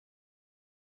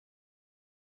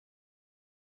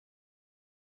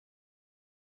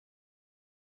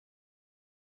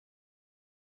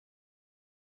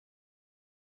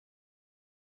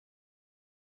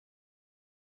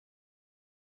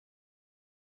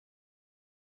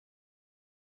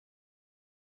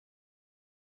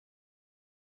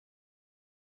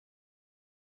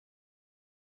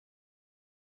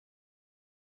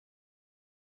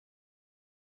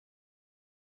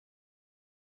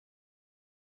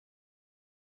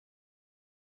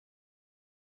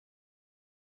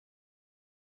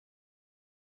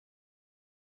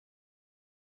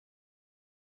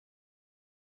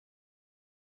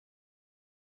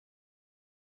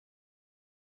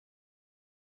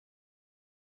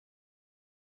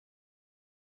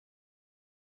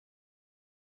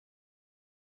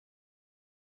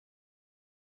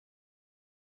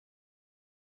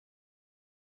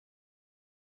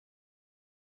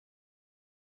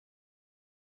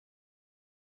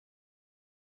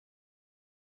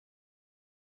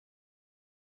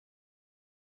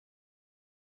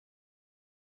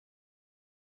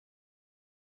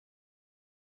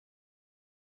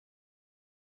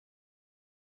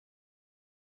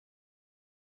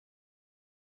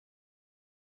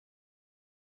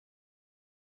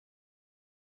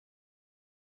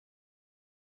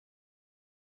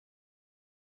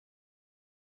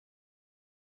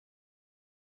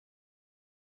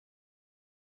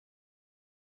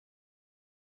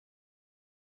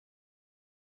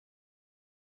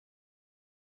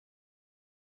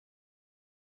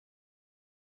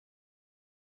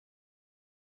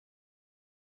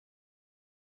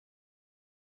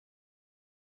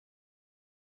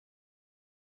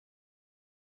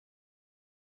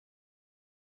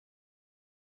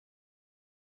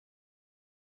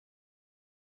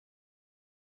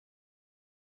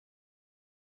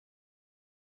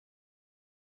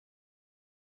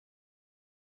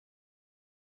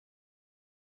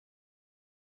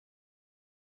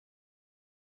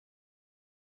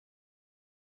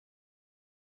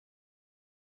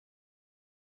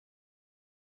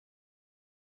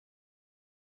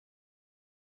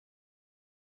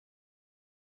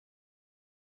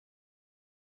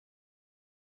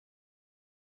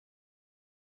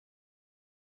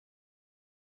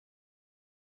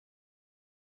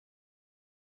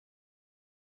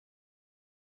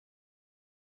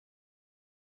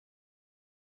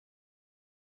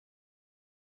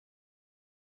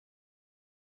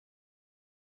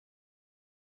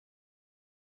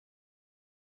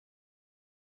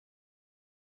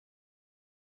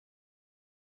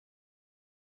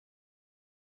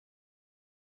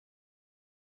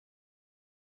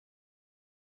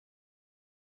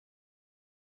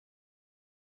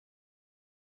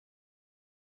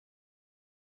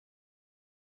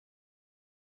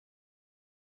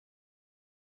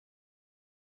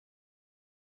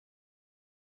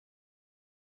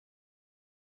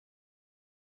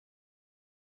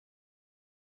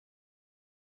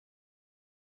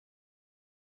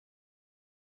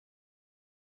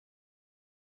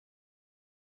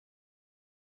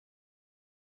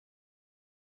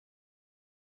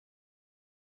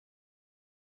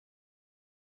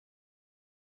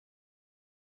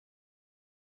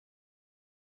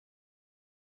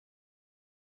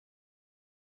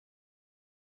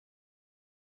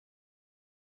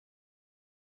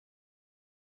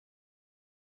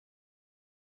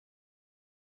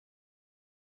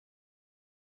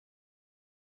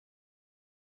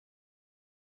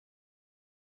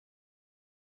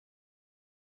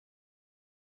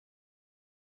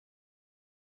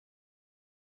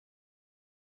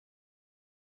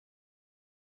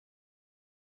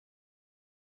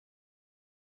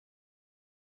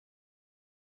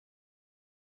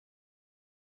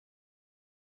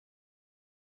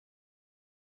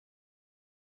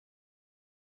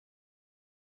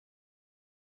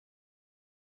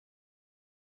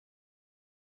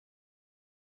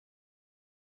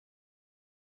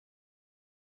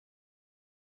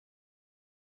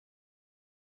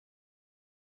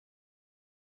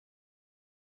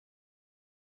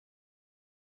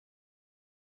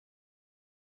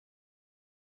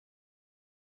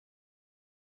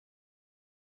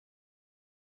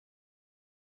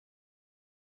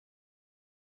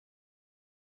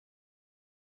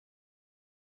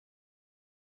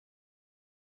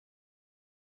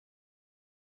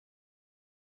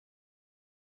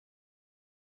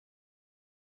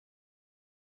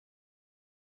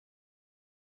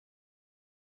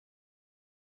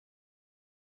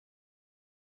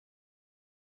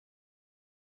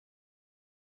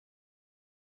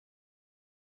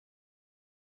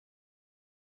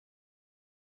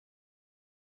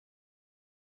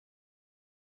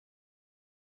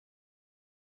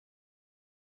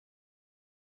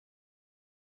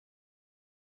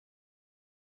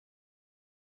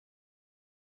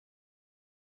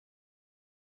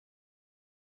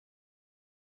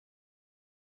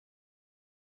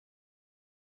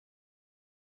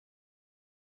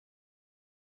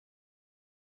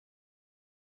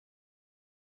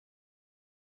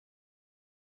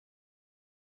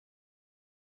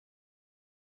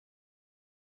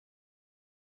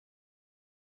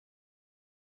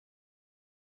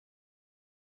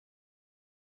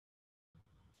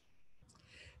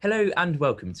Hello and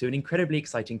welcome to an incredibly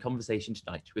exciting conversation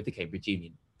tonight with the Cambridge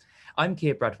Union. I'm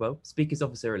Keir Bradwell, Speakers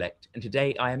Officer-elect, and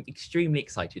today I am extremely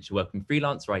excited to welcome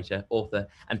freelance writer, author,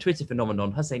 and Twitter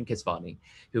phenomenon Hussein Kesvani,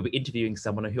 who will be interviewing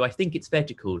someone who I think it's fair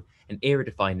to call an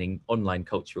era-defining online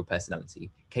cultural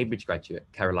personality, Cambridge graduate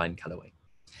Caroline Calloway.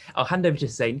 I'll hand over to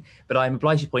Hussein, but I am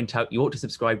obliged to point out you ought to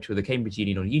subscribe to the Cambridge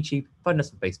Union on YouTube, find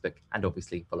us on Facebook, and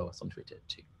obviously follow us on Twitter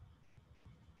too.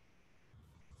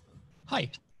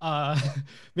 Hi.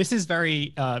 This is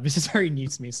very new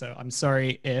to me, so I'm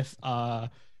sorry if I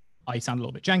sound a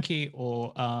little bit janky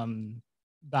or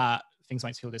that things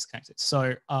might feel disconnected.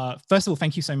 So first of all,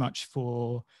 thank you so much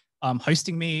for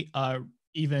hosting me,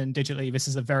 even digitally. This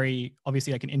is a very,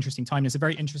 obviously like an interesting time. It's a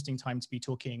very interesting time to be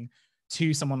talking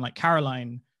to someone like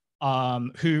Caroline,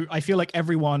 who I feel like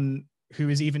everyone who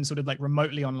is even sort of like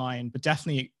remotely online, but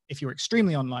definitely if you're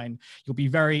extremely online, you'll be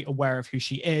very aware of who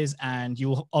she is and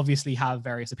you'll obviously have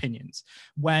various opinions.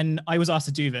 When I was asked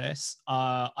to do this,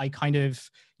 I kind of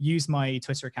used my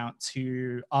Twitter account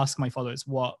to ask my followers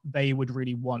what they would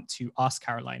really want to ask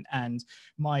Caroline. And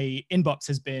my inbox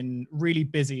has been really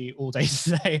busy all day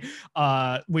today,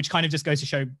 which kind of just goes to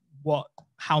show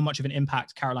how much of an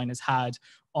impact Caroline has had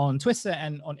on Twitter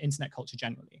and on internet culture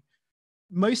generally.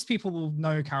 Most people will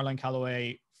know Caroline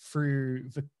Calloway through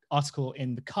the article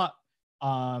in The Cut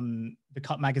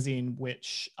magazine,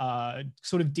 which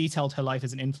sort of detailed her life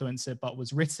as an influencer, but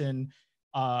was written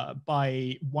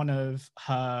by one of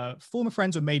her former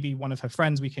friends, or maybe one of her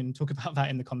friends. We can talk about that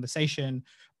in the conversation,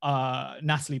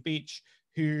 Natalie Beach,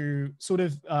 who sort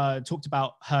of talked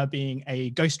about her being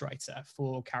a ghostwriter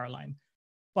for Caroline.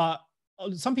 But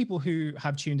some people who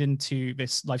have tuned into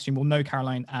this live stream will know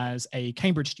Caroline as a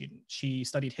Cambridge student. She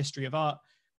studied history of art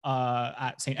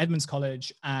at St. Edmund's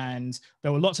College, and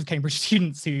there were lots of Cambridge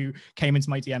students who came into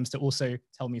my DMs to also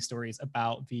tell me stories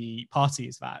about the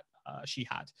parties that she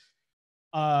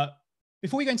had.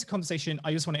 Before we go into conversation,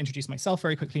 I just want to introduce myself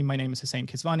very quickly. My name is Hussein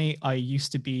Kesvani. I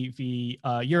used to be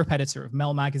the Europe editor of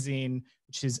Mel magazine,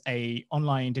 which is an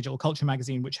online digital culture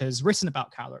magazine, which has written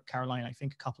about Caroline, I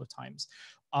think, a couple of times.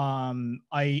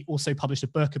 I also published a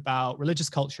book about religious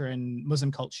culture and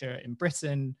Muslim culture in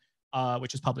Britain,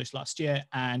 which was published last year.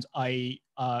 And I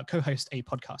co-host a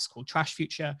podcast called Trash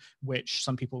Future, which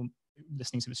some people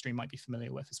listening to the stream might be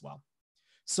familiar with as well.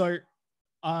 So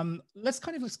let's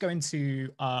go into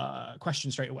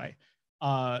questions straight away.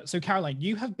 So Caroline,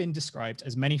 you have been described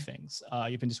as many things.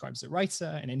 You've been described as a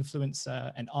writer, an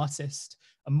influencer, an artist,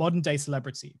 a modern day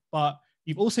celebrity, but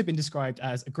you've also been described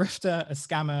as a grifter, a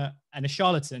scammer, and a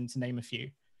charlatan, to name a few.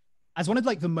 As one of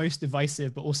like the most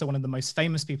divisive, but also one of the most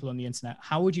famous people on the internet,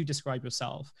 how would you describe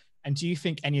yourself? And do you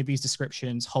think any of these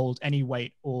descriptions hold any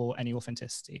weight or any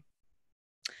authenticity?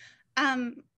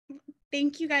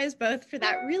 Thank you guys both for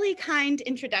that really kind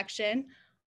introduction.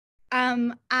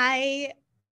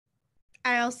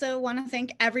 I also want to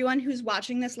thank everyone who's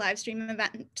watching this live stream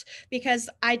event, because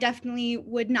I definitely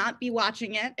would not be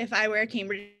watching it if I were a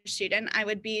Cambridge student. I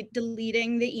would be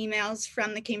deleting the emails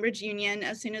from the Cambridge Union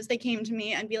as soon as they came to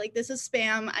me and be like, this is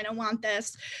spam, I don't want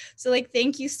this. So like,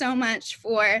 thank you so much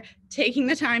for taking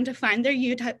the time to find their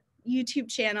YouTube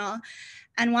channel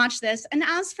and watch this. And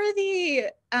as for the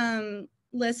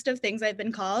list of things I've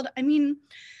been called, I mean,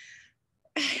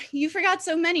 you forgot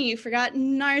so many. You forgot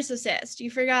narcissist, you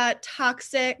forgot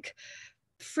toxic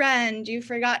friend, you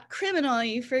forgot criminal,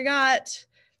 you forgot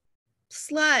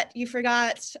slut, you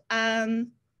forgot,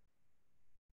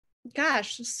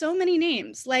 gosh, so many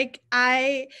names. Like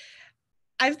I've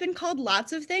been called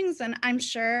lots of things, and I'm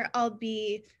sure I'll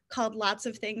be called lots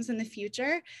of things in the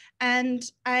future. And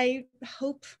I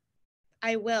hope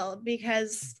I will,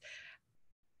 because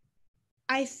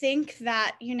I think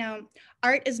that, you know,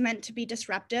 art is meant to be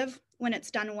disruptive when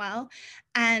it's done well.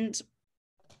 And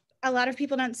a lot of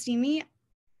people don't see me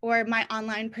or my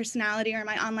online personality or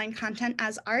my online content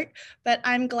as art, but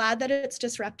I'm glad that it's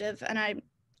disruptive, and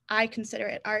I consider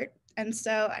it art. And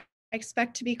so I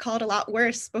expect to be called a lot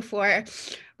worse before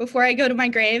I go to my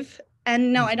grave.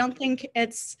 And no, I don't think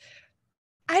it's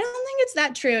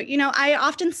that true. You know, I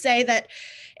often say that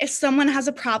if someone has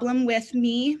a problem with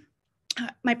me,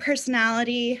 my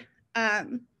personality,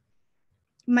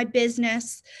 my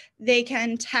business, they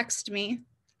can text me.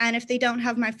 And if they don't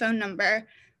have my phone number,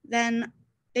 then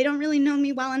they don't really know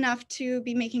me well enough to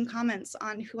be making comments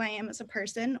on who I am as a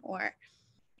person or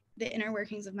the inner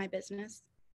workings of my business.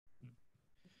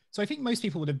 So I think most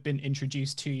people would have been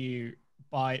introduced to you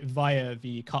via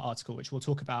the Cut article, which we'll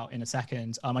talk about in a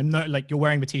second. I know like you're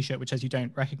wearing the t-shirt, which says you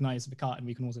don't recognize the Cut, and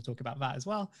we can also talk about that as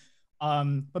well.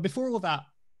 But before all that,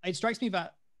 it strikes me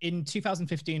that in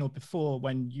 2015 or before,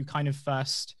 when you kind of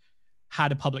first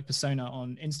had a public persona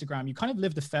on Instagram, you kind of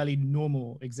lived a fairly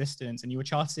normal existence, and you were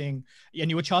charting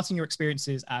your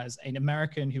experiences as an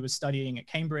American who was studying at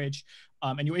Cambridge.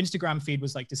 And your Instagram feed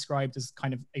was like described as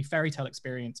kind of a fairy tale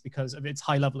experience because of its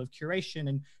high level of curation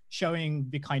and showing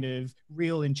the kind of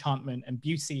real enchantment and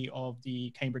beauty of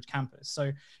the Cambridge campus.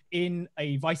 So in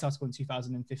a Vice article in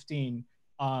 2015,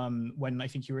 when I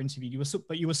think you were interviewed, you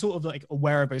were sort of like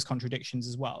aware of those contradictions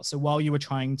as well. So while you were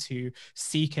trying to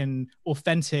seek an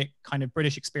authentic kind of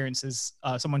British experience as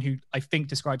someone who I think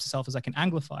describes herself as like an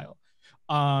Anglophile,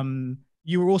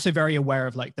 you were also very aware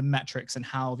of like the metrics and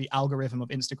how the algorithm of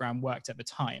Instagram worked at the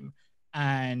time.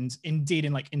 And indeed,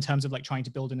 in terms of like trying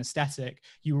to build an aesthetic,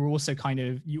 you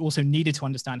also needed to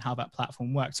understand how that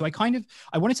platform worked. So I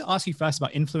wanted to ask you first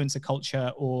about influencer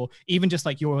culture, or even just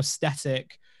like your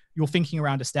thinking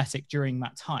around aesthetic during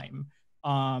that time.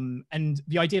 And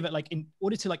the idea that like in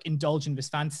order to like indulge in this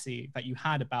fantasy that you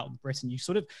had about Britain, you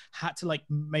sort of had to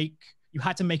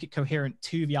make it coherent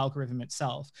to the algorithm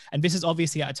itself. And this is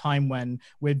obviously at a time when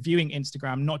we're viewing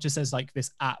Instagram not just as like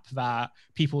this app that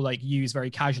people like use very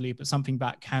casually, but something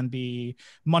that can be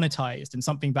monetized and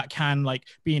something that can like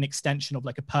be an extension of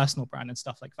like a personal brand and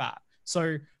stuff like that.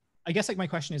 So I guess like my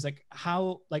question is like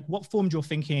what formed your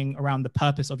thinking around the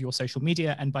purpose of your social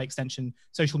media, and by extension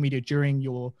social media, during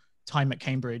your time at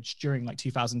Cambridge during like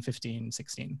 2015,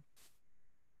 16?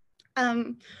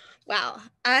 Wow.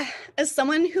 As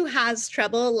someone who has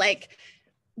trouble like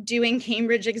doing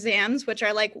Cambridge exams, which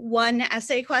are like one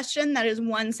essay question that is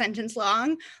one sentence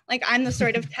long, like I'm the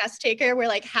sort of test taker where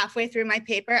like halfway through my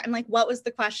paper, I'm like, what was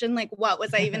the question? Like, what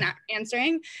was I even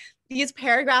answering? These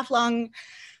paragraph long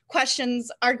questions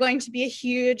are going to be a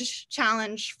huge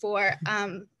challenge for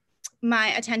my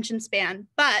attention span,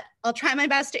 but I'll try my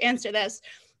best to answer this.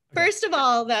 First of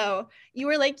all, though, you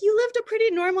were like, you lived a pretty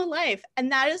normal life.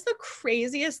 And that is the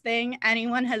craziest thing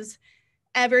anyone has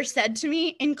ever said to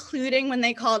me, including when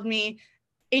they called me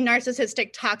a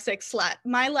narcissistic, toxic slut.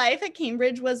 My life at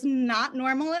Cambridge was not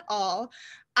normal at all.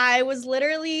 I was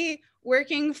literally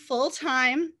working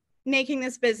full-time, making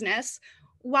this business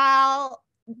while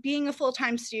being a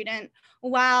full-time student,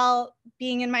 while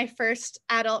being in my first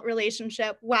adult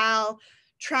relationship, while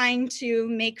trying to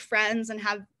make friends and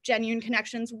have genuine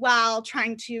connections, while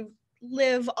trying to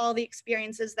live all the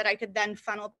experiences that I could then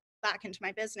funnel back into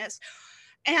my business.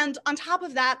 And on top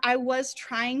of that, I was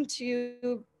trying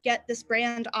to get this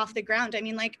brand off the ground. I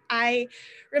mean, like, I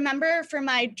remember for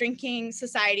my drinking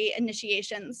society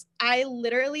initiations, I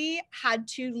literally had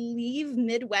to leave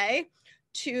midway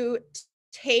to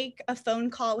take a phone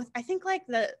call with, I think like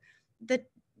the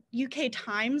UK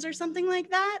Times or something like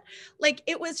that. Like,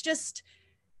 it was just,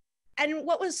 and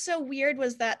what was so weird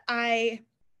was that I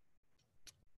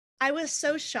was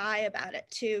so shy about it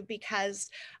too, because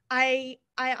I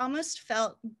almost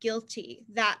felt guilty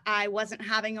that I wasn't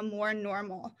having a more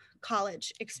normal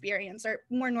college experience or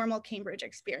more normal Cambridge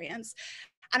experience.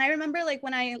 And I remember like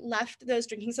when I left those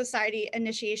drinking society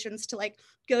initiations to like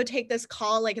go take this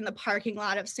call like in the parking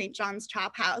lot of St. John's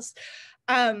Chop House,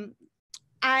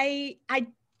 I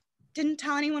didn't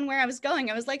tell anyone where I was going.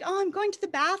 I was like, oh, I'm going to the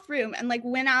bathroom, and like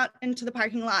went out into the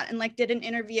parking lot and like did an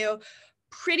interview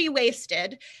pretty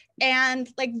wasted. And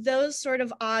like those sort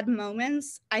of odd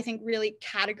moments, I think really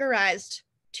categorized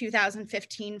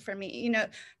 2015 for me, you know,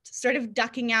 sort of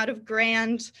ducking out of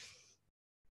grand,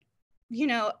 you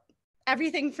know,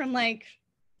 everything from like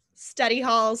study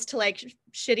halls to like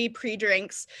shitty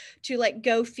pre-drinks to like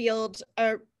go field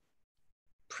a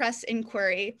press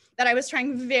inquiry that I was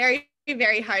trying very,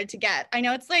 very hard to get. I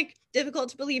know it's like difficult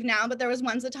to believe now, but there was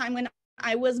once a time when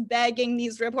I was begging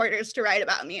these reporters to write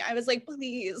about me. I was like,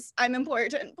 please, I'm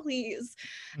important, please.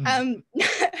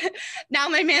 Now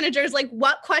my manager is like,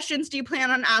 what questions do you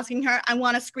plan on asking her? I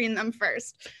want to screen them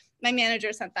first. My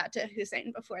manager sent that to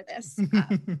Hussein before this,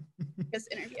 this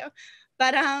interview.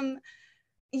 But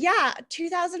yeah,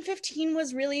 2015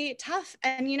 was really tough.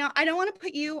 And, you know, I don't want to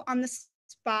put you on the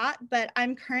spot, but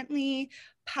I'm currently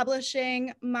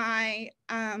publishing my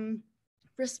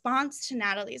response to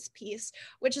Natalie's piece,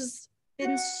 which has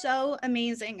been so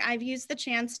amazing. I've used the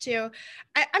chance to,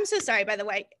 I'm so sorry, by the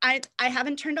way, I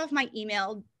haven't turned off my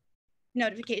email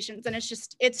notifications, and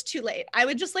it's too late. I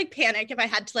would just like panic if I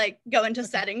had to like go into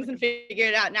settings and figure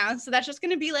it out now. So that's just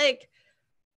going to be like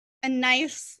a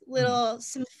nice little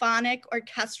symphonic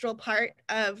orchestral part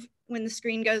of when the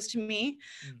screen goes to me.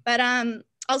 But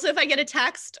also if I get a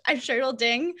text, I'm sure it'll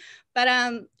ding, but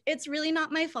it's really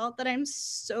not my fault that I'm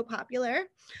so popular.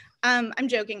 I'm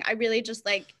joking. I really just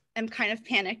like am kind of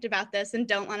panicked about this and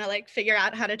don't want to like figure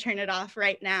out how to turn it off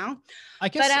right now. I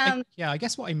guess, but, I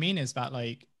guess what I mean is that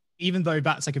like, even though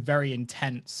that's like a very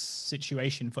intense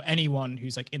situation for anyone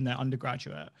who's like in their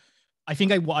undergraduate, I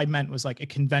think what I meant was like a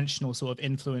conventional sort of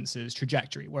influencers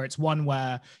trajectory, where it's one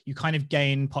where you kind of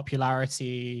gain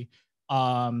popularity,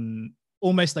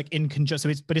 almost like in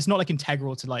conjunction. But it's not like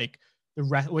integral to like the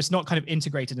rest, or it's not kind of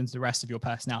integrated into the rest of your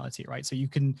personality, right? So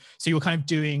you're kind of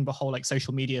doing the whole like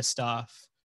social media stuff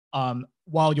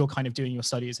while you're kind of doing your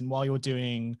studies and while you're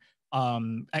doing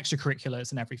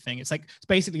extracurriculars and everything. It's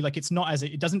basically like it's not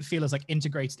it doesn't feel as like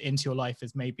integrated into your life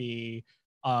as maybe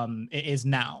it is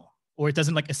now, or it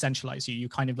doesn't like essentialize you. You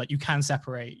kind of like, you can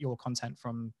separate your content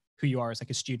from who you are as like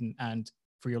a student and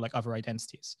for your like other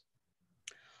identities.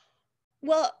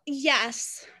 Well,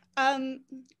 yes.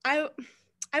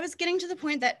 I was getting to the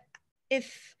point that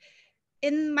if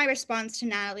in my response to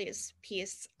Natalie's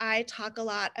piece, I talk a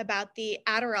lot about the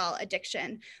Adderall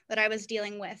addiction that I was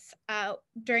dealing with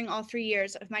during all 3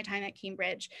 years of my time at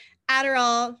Cambridge.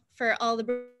 Adderall, for all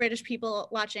the British people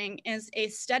watching, is a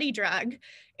study drug.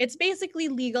 It's basically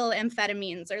legal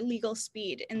amphetamines or legal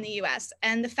speed in the US.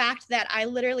 And the fact that I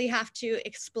literally have to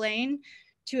explain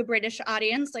to a British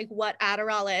audience like what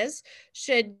Adderall is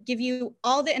should give you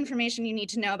all the information you need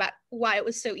to know about why it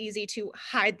was so easy to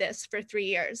hide this for 3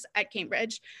 years at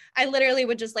Cambridge. I literally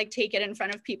would just like take it in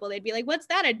front of people. They'd be like, "What's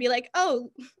that?" I'd be like,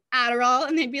 "Oh, Adderall."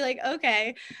 And they'd be like,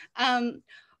 "Okay."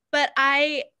 But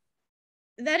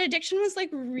that addiction was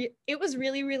like, it was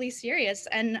really, really serious.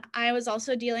 And I was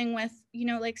also dealing with,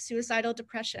 like suicidal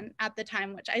depression at the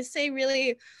time, which I say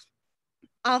really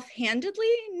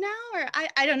offhandedly now, or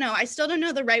I don't know. I still don't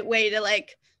know the right way to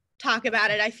like talk about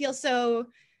it. I feel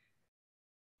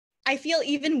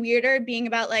even weirder being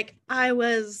about like I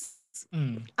was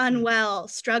unwell,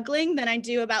 struggling, than I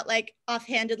do about like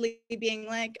offhandedly being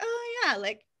like, oh yeah,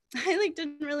 like I like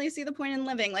didn't really see the point in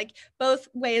living. Like both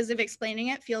ways of explaining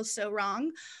it feels so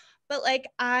wrong. But like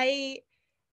I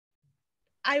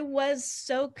was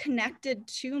so connected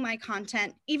to my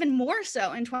content, even more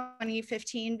so in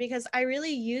 2015, because I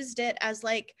really used it as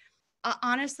like,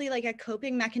 honestly, like a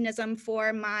coping mechanism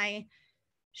for my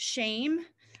shame.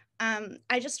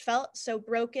 I just felt so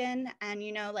broken, and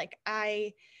like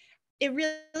it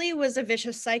really was a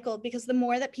vicious cycle, because the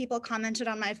more that people commented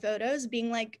on my photos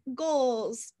being like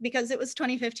goals, because it was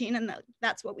 2015 and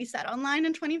that's what we said online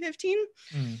in 2015.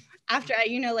 After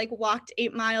I, like walked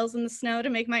 8 miles in the snow to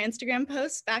make my Instagram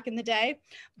posts back in the day.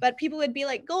 But people would be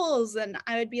like goals, and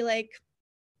I would be like,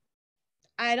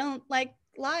 I don't like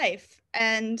life.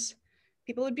 And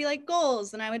people would be like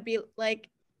goals, and I would be like,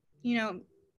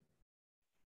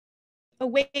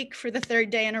 awake for the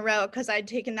 3rd day in a row because I'd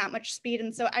taken that much speed.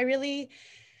 And so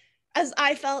as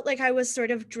I felt like I was sort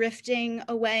of drifting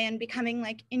away and becoming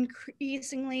like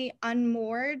increasingly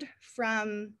unmoored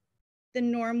from the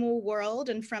normal world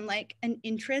and from like an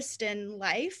interest in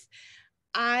life,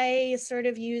 I sort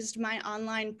of used my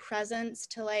online presence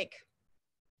to like,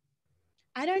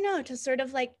 I don't know, to sort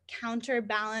of like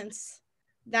counterbalance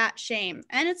that shame.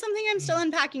 And it's something I'm still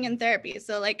unpacking in therapy.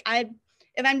 So like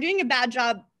if I'm doing a bad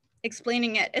job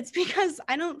explaining it, it's because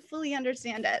I don't fully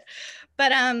understand it.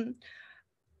 But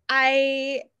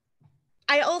I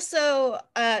also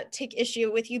take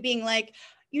issue with you being like,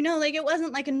 like it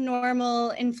wasn't like a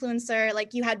normal influencer,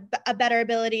 like you had a better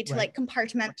ability to like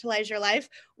compartmentalize your life.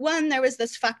 One, there was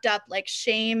this fucked up like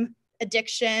shame,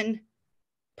 addiction,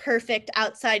 perfect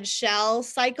outside shell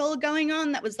cycle going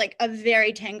on that was like a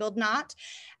very tangled knot.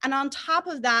 And on top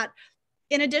of that,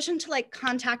 in addition to like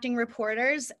contacting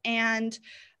reporters and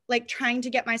like trying to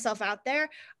get myself out there,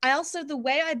 the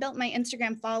way I built my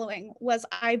Instagram following was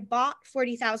I bought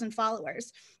 40,000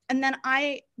 followers. And then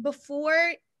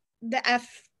before the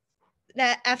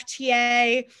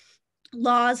FTA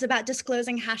laws about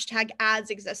disclosing hashtag ads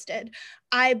existed,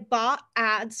 I bought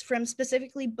ads from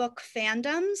specifically book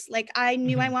fandoms. Like I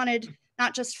knew I wanted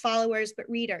not just followers, but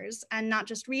readers, and not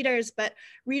just readers, but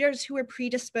readers who were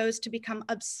predisposed to become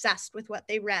obsessed with what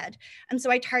they read. And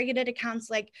so I targeted accounts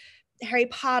like Harry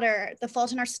Potter, The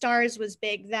Fault in Our Stars was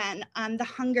big then, The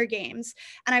Hunger Games.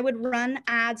 And I would run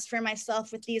ads for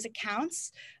myself with these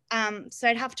accounts. So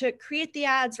I'd have to create the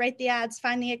ads, write the ads,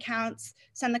 find the accounts,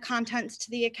 send the content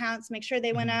to the accounts, make sure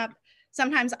they went up.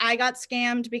 Sometimes I got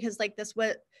scammed because like this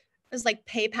was like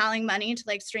PayPaling money to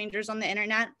like strangers on the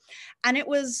internet. And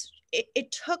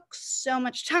it took so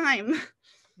much time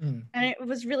and it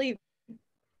was really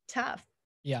tough.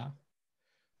 Yeah.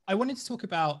 I wanted to talk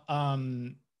about,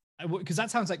 because that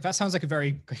sounds like a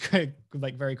very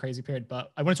like very crazy period,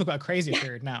 but I want to talk about a crazier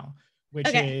period now,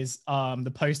 which is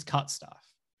the post-cut stuff.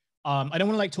 I don't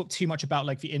want to like talk too much about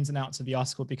like the ins and outs of the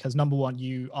article, because number one,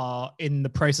 you are in the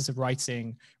process of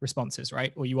writing responses,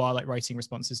 right? Or you are like writing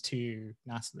responses to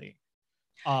Natalie.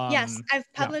 Yes, I've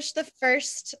Yeah. published the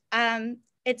first,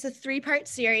 it's a 3-part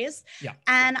series, Yeah.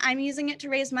 and I'm using it to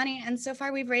raise money. And so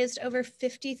far we've raised over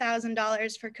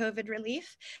 $50,000 for COVID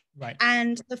relief. Right.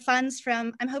 And the funds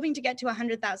from, I'm hoping to get to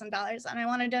 $100,000, and I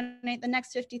want to donate the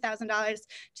next $50,000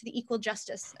 to the Equal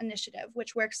Justice Initiative,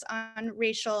 which works on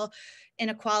racial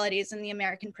inequalities in the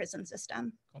American prison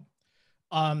system. Cool.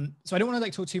 So I don't want to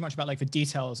like talk too much about like the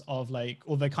details of like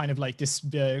all the kind of like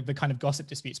the kind of gossip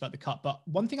disputes about the cut. But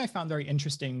one thing I found very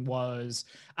interesting was,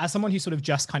 as someone who sort of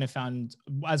just kind of found,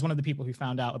 as one of the people who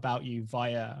found out about you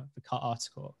via the cut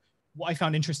article, what I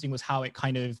found interesting was how it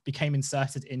kind of became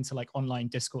inserted into like online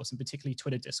discourse and particularly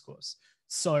Twitter discourse.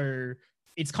 So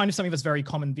it's kind of something that's very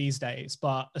common these days,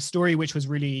 but a story which was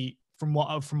really, from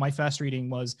my first reading,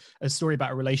 was a story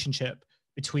about a relationship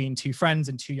between two friends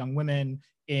and two young women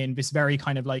in this very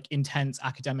kind of like intense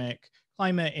academic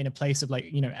climate, in a place of like,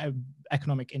 you know,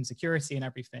 economic insecurity and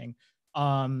everything.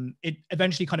 It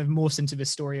eventually kind of morphs into this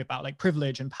story about like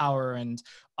privilege and power, and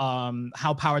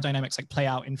how power dynamics like play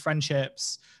out in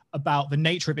friendships, about the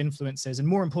nature of influences. And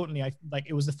more importantly,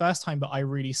 it was the first time that I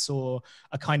really saw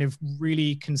a kind of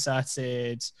really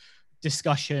concerted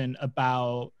discussion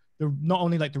about not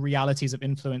only like the realities of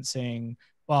influencing,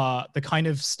 but the kind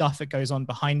of stuff that goes on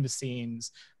behind the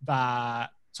scenes that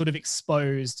sort of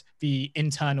exposed the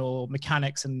internal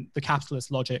mechanics and the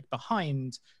capitalist logic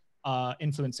behind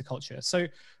influencer culture. So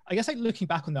I guess like looking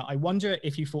back on that, I wonder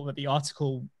if you thought that the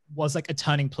article was like a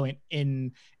turning point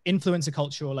in influencer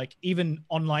culture, or like even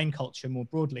online culture more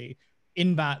broadly,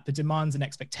 in that the demands and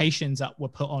expectations that were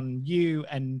put on you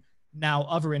and now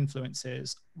other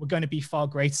influencers were going to be far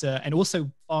greater and also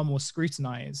far more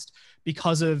scrutinized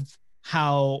because of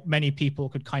how many people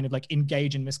could kind of like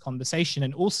engage in this conversation,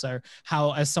 and also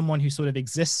how, as someone who sort of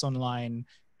exists online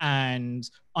and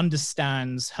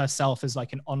understands herself as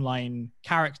like an online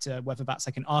character, whether that's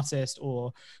like an artist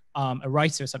or a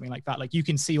writer or something like that, like you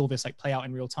can see all this like play out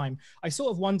in real time. I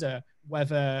sort of wonder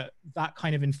whether that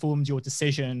kind of informed your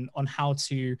decision on how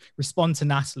to respond to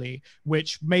Natalie,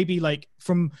 which maybe like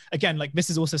from, again, like this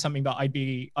is also something that I'd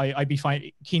be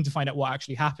keen to find out what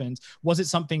actually happened. Was it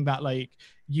something that like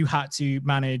you had to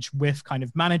manage with kind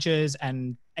of managers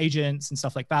and agents and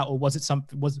stuff like that, or was it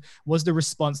something, was the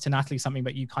response to Natalie something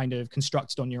that you kind of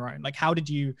constructed on your own? Like, how did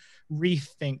you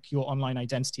rethink your online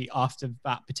identity after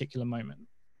that particular moment?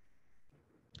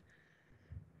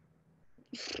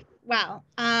 Wow.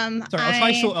 Sorry,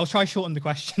 I'll try shorten the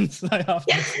questions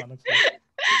after this one.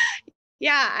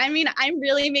 Yeah, I mean, I'm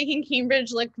really making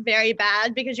Cambridge look very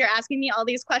bad because you're asking me all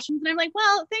these questions. And I'm like,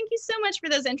 well, thank you so much for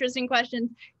those interesting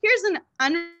questions. Here's an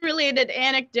unrelated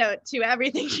anecdote to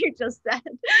everything you just said.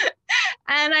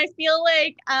 And I feel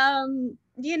like,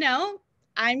 you know,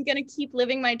 I'm going to keep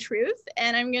living my truth,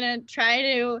 and I'm going to try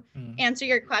to answer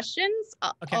your questions,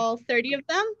 okay. all 30 of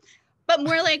them. But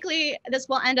more likely, this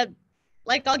will end up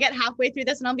like I'll get halfway through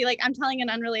this and I'll be like, I'm telling an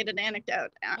unrelated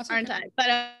anecdote, aren't I?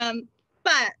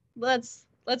 But let's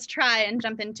try and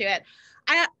jump into it.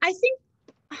 I think,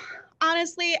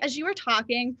 honestly, as you were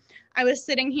talking, I was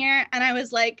sitting here and I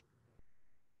was like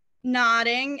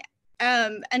nodding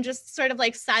and just sort of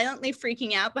like silently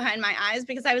freaking out behind my eyes,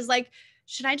 because I was like,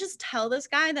 should I just tell this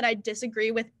guy that I disagree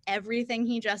with everything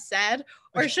he just said?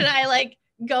 Or should I like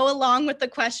go along with the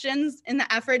questions in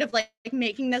the effort of like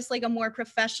making this like a more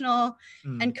professional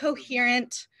and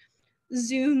coherent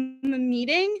Zoom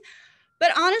meeting?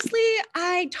 But honestly,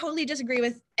 I totally disagree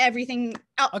with everything,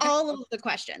 all of the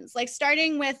questions, like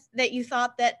starting with that you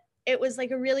thought that it was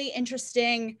like a really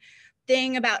interesting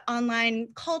thing about online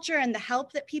culture and the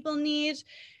help that people need.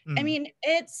 I mean,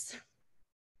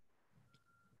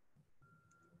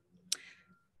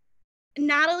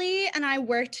 Natalie and I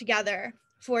worked together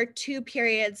for 2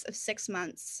 periods of 6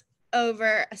 months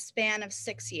over a span of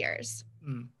 6 years.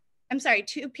 I'm sorry,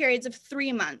 2 periods of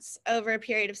 3 months over a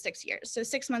period of 6 years. So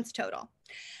 6 months total.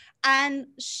 And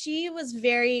she was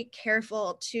very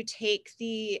careful to take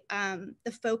the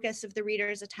focus of the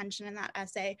reader's attention in that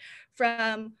essay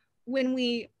from when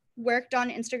we worked on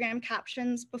Instagram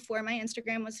captions before my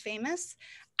Instagram was famous,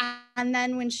 and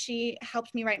then when she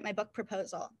helped me write my book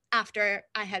proposal after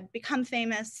I had become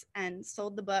famous and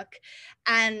sold the book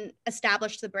and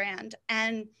established the brand.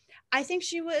 And I think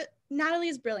Natalie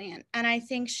is brilliant. And I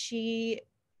think she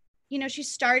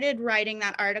started writing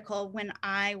that article when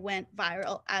I went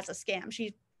viral as a scam.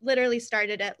 She literally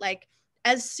started it like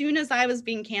as soon as I was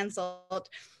being canceled.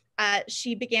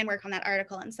 She began work on that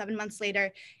article, and 7 months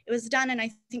later it was done. And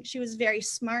I think she was very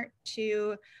smart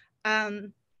to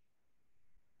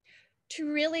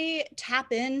really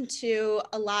tap into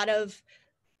a lot of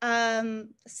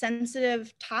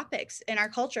sensitive topics in our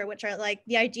culture, which are like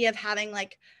the idea of having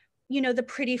like the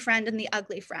pretty friend and the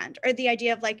ugly friend, or the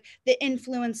idea of like the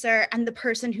influencer and the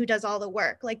person who does all the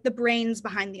work, like the brains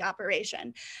behind the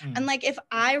operation. And like, if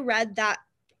I read that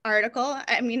article,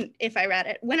 I mean, if I read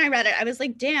it, when I read it, I was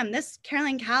like, damn, this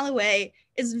Caroline Calloway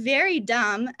is very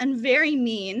dumb and very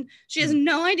mean. She has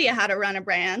no idea how to run a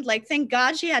brand. Like, thank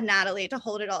God she had Natalie to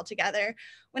hold it all together.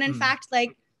 When in fact,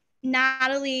 like,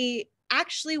 Natalie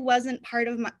actually wasn't part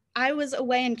of I was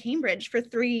away in Cambridge for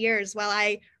 3 years while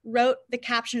I wrote the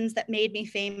captions that made me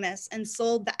famous and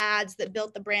sold the ads that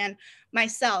built the brand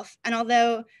myself. And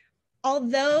although,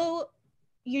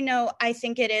 I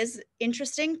think it is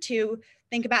interesting to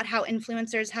think about how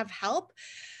influencers have help,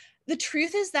 the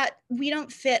truth is that we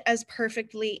don't fit as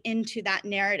perfectly into that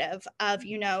narrative of,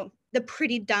 the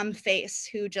pretty dumb face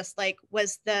who just like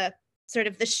was the sort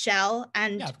of the shell,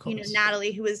 and,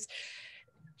 Natalie, who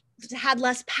had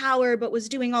less power but was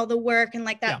doing all the work, and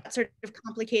like that sort of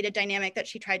complicated dynamic that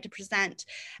she tried to present.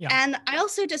 And I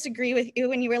also disagree with you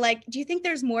when you were like, do you think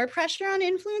there's more pressure on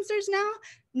influencers now?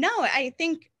 No, I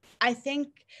think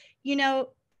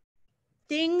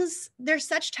there's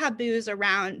such taboos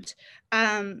around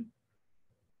so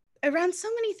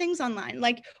many things online.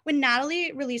 Like when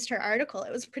Natalie released her article,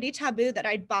 it was pretty taboo that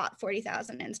I'd bought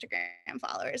 40,000 Instagram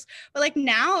followers. But like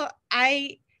now,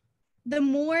 the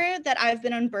more that I've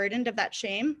been unburdened of that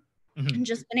shame and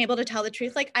just been able to tell the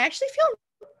truth, like I actually feel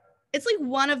it's like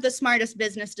one of the smartest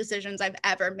business decisions I've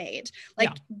ever made. Like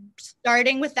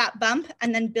starting with that bump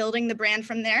and then building the brand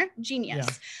from there,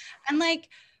 genius. And like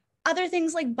other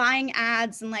things like buying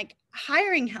ads and like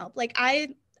hiring help. Like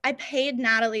I paid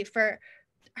Natalie for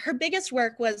her biggest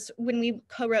work was when we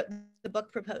co-wrote the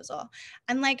book proposal.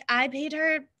 And like I paid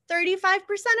her 35%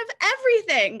 of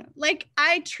everything. Like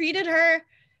I treated her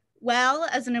well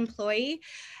as an employee.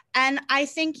 And I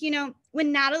think,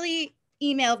 when Natalie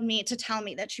emailed me to tell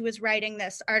me that she was writing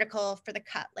this article for The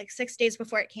Cut, like 6 days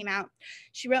before it came out,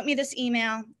 she wrote me this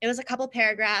email. It was a couple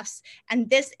paragraphs. And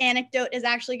this anecdote is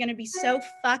actually going to be so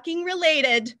fucking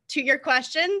related to your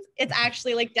question. It's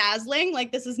actually like dazzling.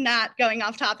 Like this is not going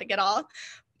off topic at all.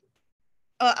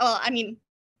 Well, I mean,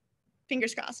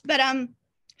 fingers crossed. But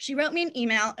she wrote me an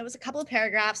email. It was a couple of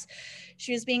paragraphs.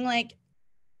 She was like,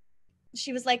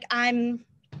 I'm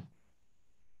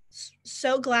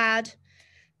so glad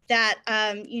that,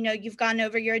 you've gotten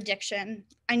over your addiction.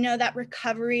 I know that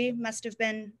recovery must have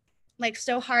been like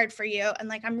so hard for you. And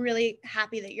like, I'm really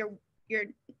happy that you're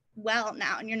well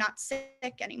now and you're not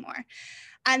sick anymore.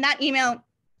 And that email,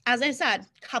 as I said,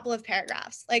 a couple of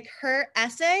paragraphs, like her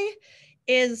essay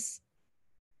is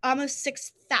almost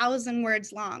 6,000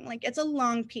 words long. Like it's a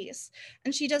long piece.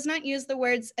 And she does not use the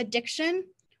words addiction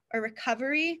or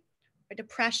recovery or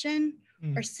depression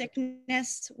or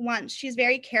sickness once. She's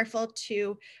very careful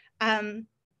to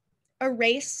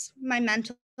erase my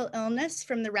mental illness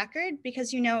from the record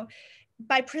because,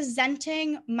 by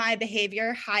presenting my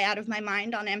behavior high out of my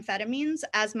mind on amphetamines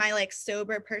as my like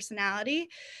sober personality,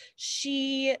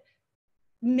 she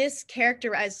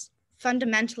mischaracterized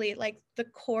fundamentally like the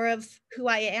core of who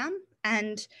I am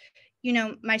and,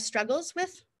 my struggles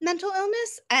with mental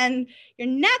illness. And your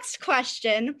next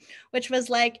question, which was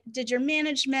like, did your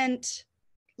management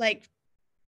like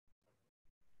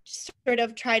sort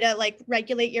of try to like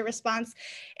regulate your response?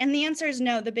 And the answer is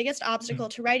no. The biggest obstacle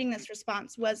to writing this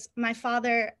response was my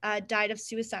father died of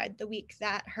suicide the week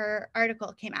that her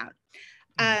article came out.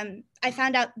 I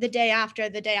found out the day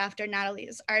after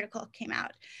Natalie's article came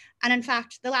out. And in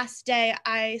fact, the last day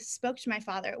I spoke to my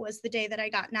father was the day that I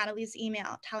got Natalie's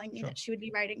email telling me that she would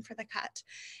be writing for The Cut.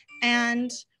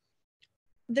 And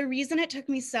the reason it took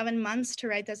me 7 months to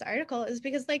write this article is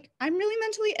because like, I'm really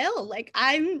mentally ill. Like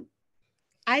I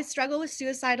struggle with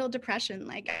suicidal depression.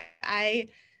 Like I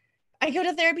go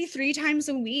to therapy 3 times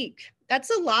a week. That's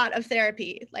a lot of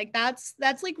therapy. Like that's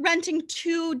like renting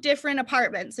 2 different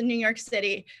apartments in New York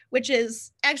City, which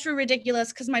is extra ridiculous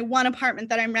because my one apartment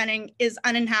that I'm renting is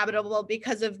uninhabitable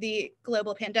because of the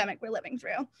global pandemic we're living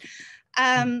through.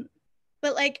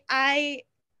 But like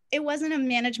it wasn't a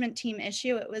management team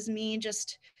issue. It was me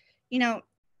just, in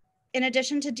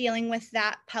addition to dealing with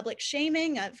that public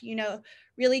shaming of,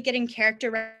 really getting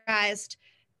characterized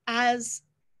as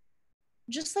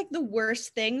just like the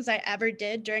worst things I ever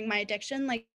did during my addiction,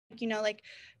 like, like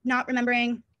not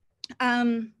remembering,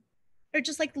 or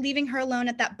just like leaving her alone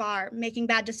at that bar, making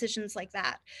bad decisions like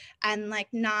that, and like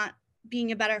not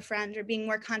being a better friend or being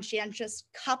more conscientious,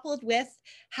 coupled with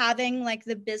having like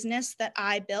the business that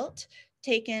I built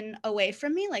taken away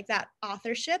from me, like that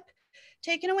authorship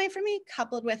taken away from me,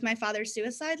 coupled with my father's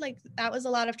suicide. Like that was a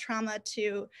lot of trauma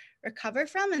to recover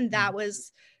from. And that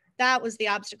was that was the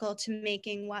obstacle to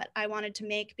making what I wanted to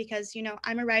make, because, you know,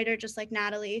 I'm a writer just like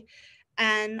Natalie,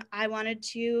 and I wanted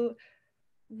to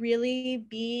really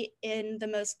be in the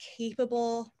most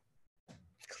capable,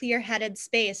 clear-headed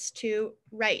space to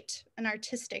write an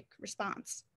artistic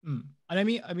response. And I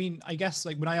mean, I guess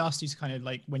like when I asked you to kind of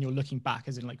like when you're looking back,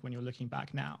 as in like when you're looking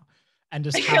back now, and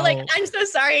just how... You're like, I'm so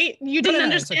sorry, you didn't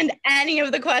understand any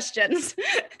of the questions.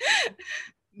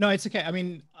 No, it's okay. I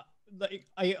mean, like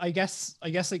I guess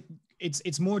like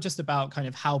it's more just about kind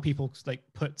of how people like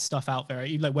put stuff out there,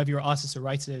 like whether you're artists or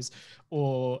writers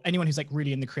or anyone who's like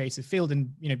really in the creative field,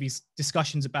 and you know, these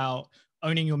discussions about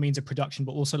owning your means of production,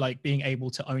 but also like being able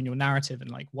to own your narrative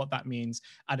and like what that means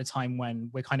at a time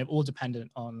when we're kind of all dependent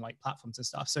on like platforms and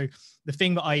stuff. So the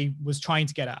thing that I was trying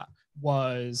to get at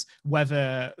was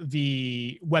whether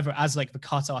as like the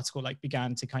cut article like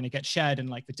began to kind of get shared and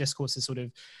like the discourses sort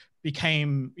of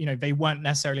became, you know, they weren't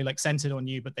necessarily like centered on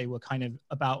you, but they were kind of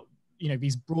about, you know,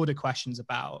 these broader questions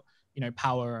about, you know,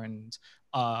 power and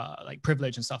like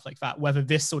privilege and stuff like that, whether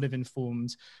this sort of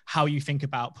informed how you think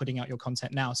about putting out your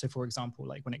content now. So for example,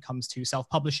 like when it comes to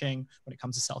self-publishing, when it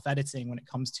comes to self-editing, when it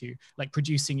comes to like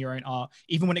producing your own art,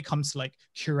 even when it comes to like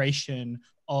curation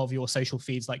of your social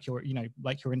feeds, like your, you know,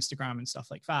 like your Instagram and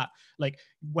stuff like that, like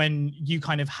when you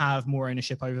kind of have more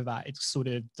ownership over that, it's sort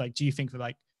of like, do you think that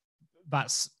like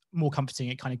that's more comforting?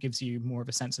 It kind of gives you more of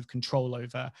a sense of control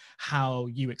over how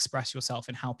you express yourself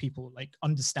and how people like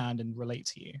understand and relate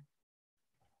to you.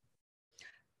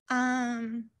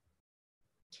 Can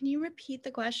you repeat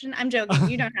the question? I'm joking.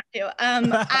 You don't have to.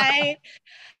 I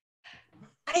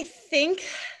think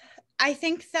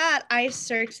that I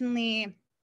certainly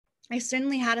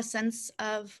had a sense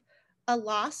of a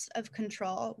loss of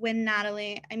control when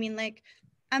Natalie, I mean, like,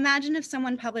 imagine if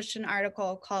someone published an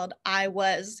article called "I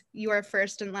Was Your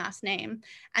First and Last Name"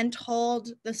 and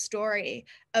told the story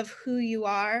of who you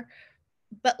are,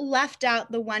 but left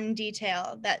out the one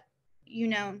detail that, you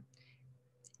know,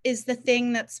 is the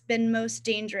thing that's been most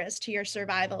dangerous to your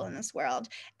survival in this world,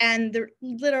 and the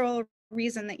literal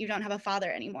reason that you don't have a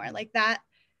father anymore. Like that,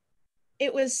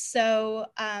 it was so,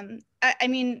 I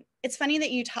mean, it's funny that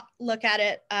you look at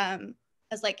it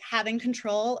as like having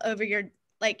control over your,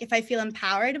 like, if I feel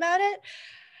empowered about it,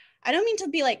 I don't mean to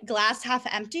be like glass half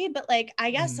empty, but like,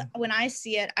 I guess when I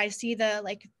see it, I see the,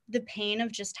 like the pain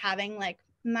of just having like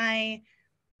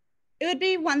it would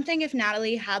be one thing if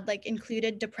Natalie had like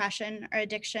included depression or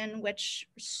addiction, which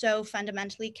so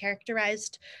fundamentally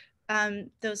characterized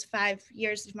those 5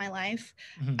 years of my life.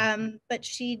 But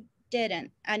she didn't,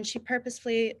 and she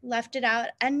purposefully left it out.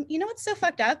 And you know what's so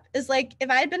fucked up is like, if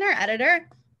I had been her editor,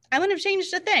 I wouldn't have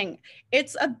changed a thing.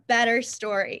 It's a better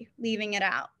story leaving it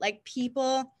out. Like,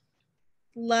 people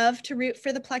love to root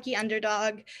for the plucky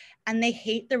underdog, and they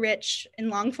hate the rich in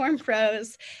long form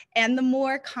prose. And the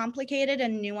more complicated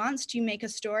and nuanced you make a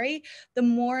story, the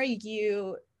more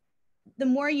you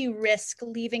risk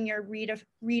leaving your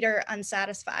reader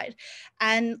unsatisfied.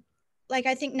 And like,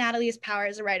 I think Natalie's power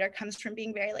as a writer comes from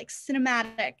being very like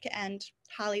cinematic and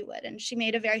Hollywood, and she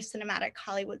made a very cinematic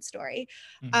Hollywood story.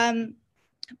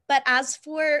 But as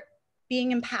for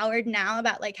being empowered now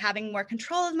about like having more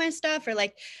control of my stuff, or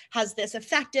like, has this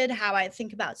affected how I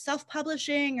think about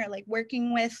self-publishing or like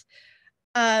working with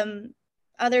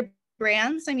other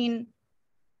brands? I mean,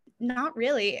 not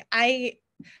really. I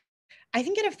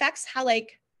think it affects how,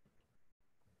 like,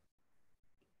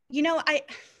 you know,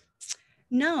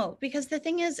 no, because the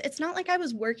thing is, it's not like I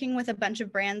was working with a bunch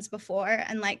of brands before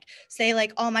and like, say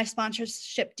like all my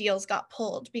sponsorship deals got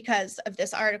pulled because of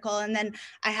this article, and then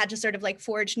I had to sort of like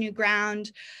forge new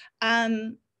ground.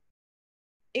 I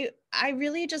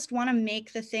really just want to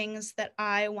make the things that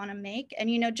I want to make. And,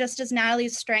 you know, just as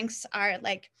Natalie's strengths are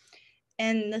like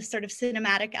in the sort of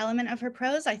cinematic element of her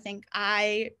prose, I think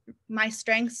my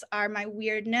strengths are my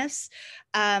weirdness.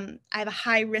 I have a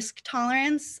high risk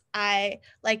tolerance. I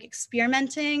like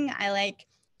experimenting. I'm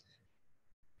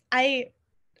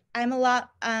a lot,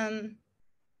 I'm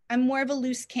more of a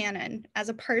loose cannon as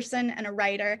a person and a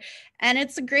writer, and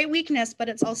it's a great weakness, but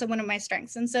it's also one of my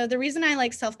strengths. And so the reason I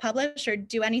like self-publish or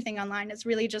do anything online is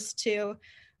really just to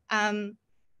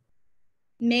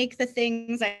make the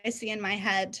things I see in my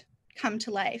head come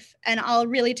to life. And I'll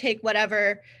really take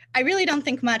whatever, I really don't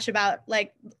think much about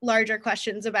like larger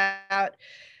questions about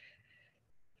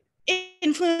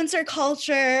influencer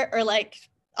culture or like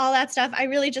all that stuff. I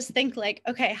really just think like,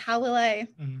 okay, how will I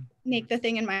make the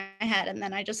thing in my head? And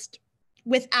then I just,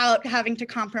 without having to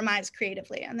compromise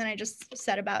creatively, and then I just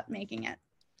set about making it.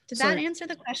 Did that answer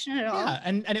the question at all? Yeah,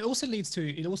 and it also leads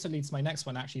to my next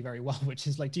one actually very well, which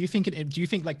is like, do you think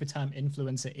like the term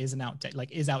influencer is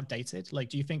outdated? Like,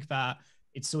 do you think that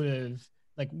it's sort of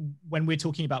like when we're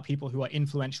talking about people who are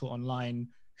influential online,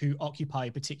 who occupy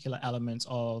particular elements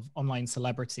of online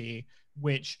celebrity,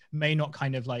 which may not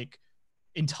kind of like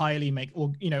entirely make,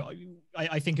 or you know,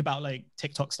 I think about like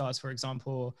TikTok stars, for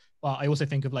example, but I also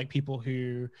think of like people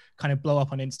who kind of blow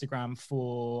up on Instagram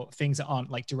for things that aren't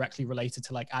like directly related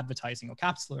to like advertising or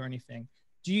capital or anything.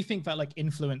 Do you think that like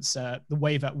influencer, the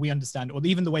way that we understand, or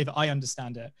even the way that I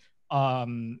understand it,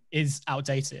 is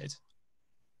outdated?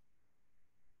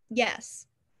 Yes,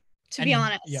 to be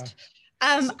honest. Yeah.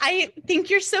 I think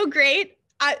you're so great.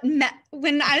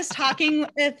 When I was talking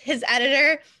with his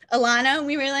editor, Alana,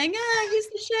 we were like, he's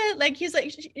the shit. Like, he's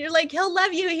like, you're like, he'll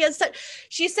love you. He has such,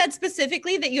 she said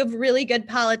specifically that you have really good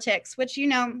politics, which, you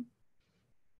know,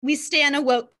 we stand a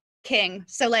woke king.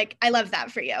 So like, I love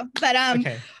that for you. But,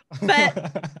 okay.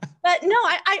 but no,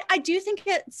 I do think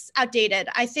it's outdated.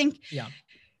 I think, yeah.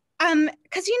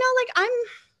 Cause you know, like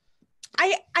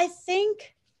I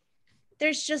think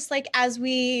there's just like,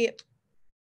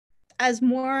 as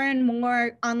more and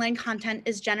more online content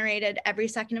is generated every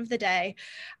second of the day,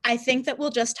 I think that we'll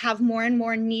just have more and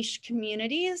more niche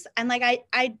communities. And like,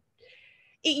 it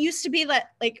used to be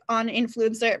that like on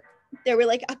influencer, there were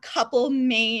like a couple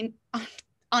main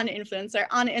on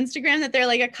Instagram, that there are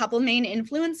like a couple main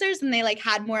influencers and they like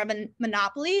had more of a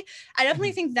monopoly. I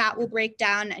definitely think that will break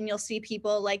down and you'll see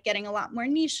people like getting a lot more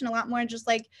niche and a lot more just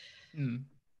like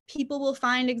people will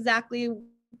find exactly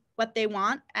what they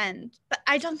want. But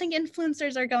I don't think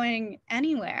influencers are going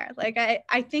anywhere. Like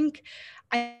I think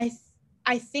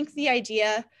the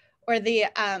idea or the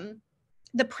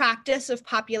practice of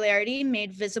popularity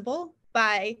made visible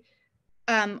by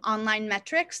online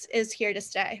metrics is here to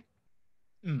stay.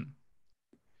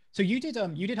 So you did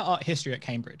art history at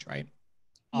Cambridge, right?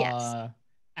 Yes.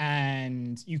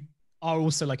 And you are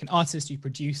also like an artist. You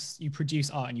produce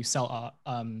art and you sell art.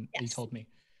 Yes. You told me.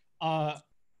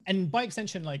 And by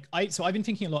extension, like I've been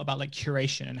thinking a lot about like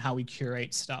curation and how we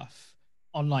curate stuff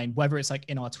online, whether it's like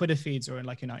in our Twitter feeds or in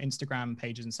like in our Instagram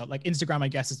pages and stuff. Like Instagram, I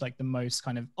guess, is like the most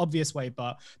kind of obvious way,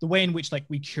 but the way in which like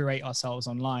we curate ourselves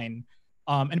online,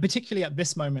 and particularly at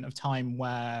this moment of time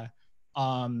where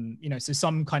you know, so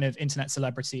some kind of internet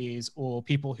celebrities or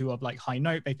people who are like high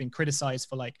note, they've been criticized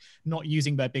for like not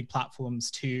using their big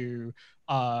platforms to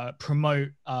promote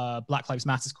Black Lives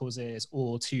Matter causes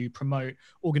or to promote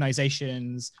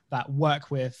organizations that work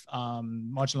with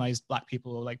marginalized Black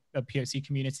people or like POC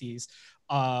communities.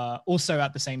 Also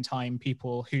at the same time,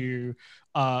 people who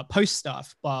post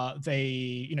stuff, but they,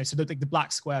 you know, so the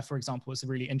Black Square, for example, is a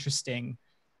really interesting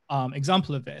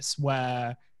example of this,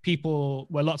 where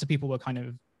lots of people were kind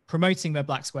of promoting their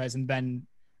Black squares, and then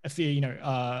a few, you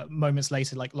know, moments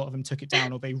later, like a lot of them took it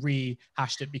down or they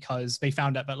rehashed it because they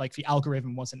found out that like the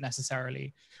algorithm wasn't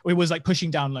necessarily, or it was like pushing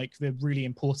down like the really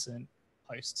important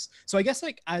posts. So I guess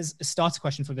like as a starter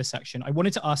question for this section, I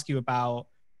wanted to ask you about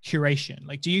curation.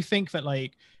 Like, do you think that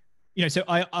like, you know, so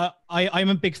I'm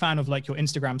a big fan of like your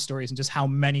Instagram stories and just how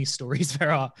many stories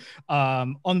there are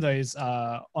on those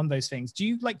things. Do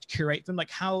you like curate them?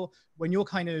 Like how, when you're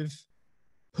kind of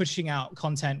pushing out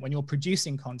content, when you're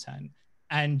producing content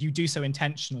and you do so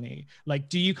intentionally, like,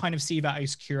 do you kind of see that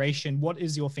as curation? What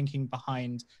is your thinking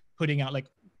behind putting out, like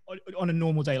on a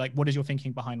normal day, like what is your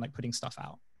thinking behind like putting stuff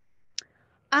out?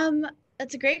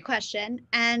 That's a great question.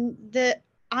 And the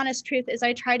honest truth is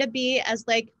I try to be as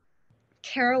like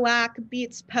Kerouac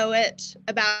beats poet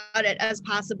about it as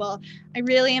possible. I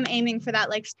really am aiming for that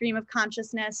like stream of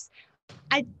consciousness.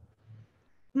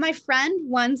 My friend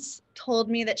once told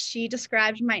me that she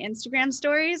described my Instagram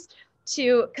stories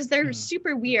because they're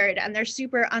super weird and they're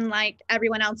super unlike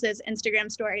everyone else's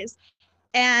Instagram stories.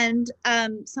 And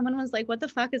someone was like, what the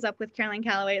fuck is up with Caroline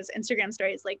Calloway's Instagram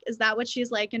stories? Like, is that what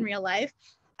she's like in real life?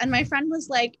 And my friend was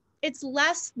like, it's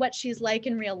less what she's like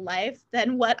in real life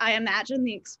than what I imagine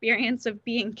the experience of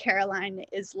being Caroline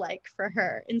is like for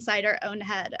her inside her own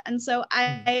head. And so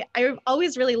I've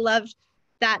always really loved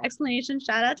that explanation.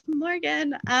 Shout out to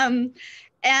Morgan.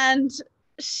 And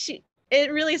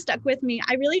it really stuck with me.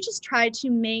 I really just tried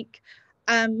to make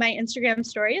my Instagram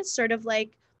stories sort of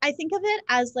like, I think of it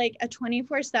as like a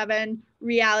 24/7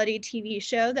 reality TV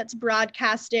show that's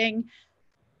broadcasting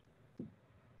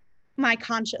my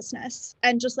consciousness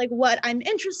and just like what I'm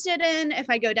interested in. If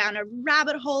I go down a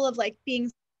rabbit hole of like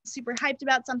being super hyped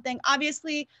about something,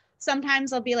 obviously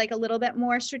sometimes I'll be like a little bit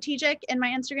more strategic in my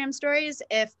Instagram stories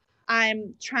if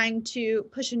I'm trying to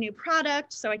push a new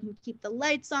product so I can keep the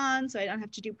lights on so I don't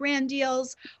have to do brand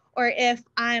deals, or if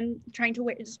I'm trying to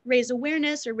raise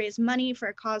awareness or raise money for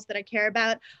a cause that I care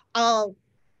about, I'll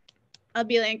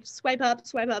be like swipe up,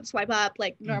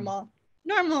 like normal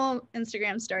normal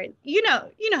Instagram story. You know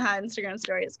how Instagram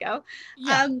stories go.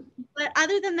 Yeah. But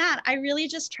other than that, I really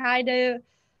just try to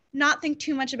not think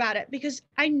too much about it, because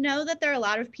I know that there are a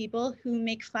lot of people who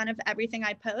make fun of everything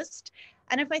I post.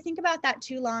 And if I think about that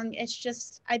too long, it's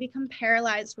just, I become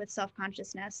paralyzed with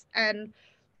self-consciousness. And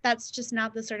that's just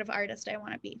not the sort of artist I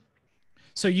want to be.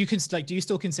 So you can like, do you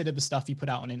still consider the stuff you put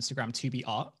out on Instagram to be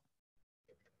art?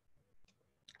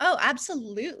 Oh,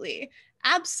 absolutely.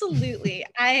 Absolutely.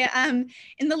 I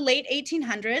in the late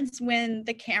 1800s, when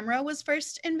the camera was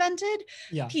first invented,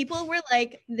 Yeah. people were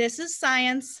like, this is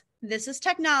science, this is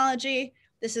technology,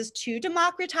 this is too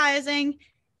democratizing.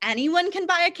 Anyone can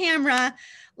buy a camera.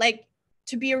 Like,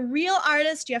 to be a real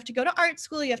artist, you have to go to art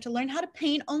school, you have to learn how to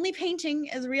paint. Only painting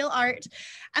is real art.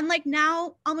 And like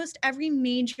now, almost every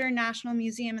major national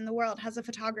museum in the world has a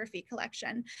photography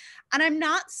collection. And I'm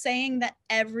not saying that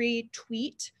every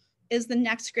tweet is the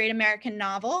next great American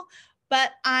novel,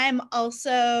 but I'm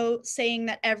also saying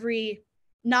that every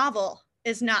novel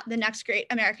is not the next great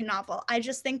American novel. I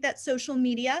just think that social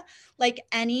media, like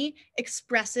any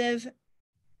expressive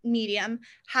medium,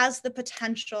 has the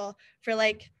potential for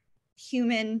like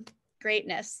human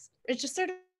greatness. It's just sort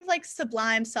of like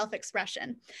sublime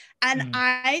self-expression. And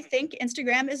I think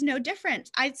Instagram is no different.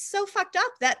 It's so fucked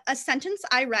up that a sentence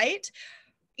I write,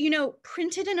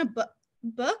 printed in a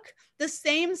book, the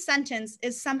same sentence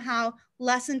is somehow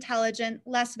less intelligent,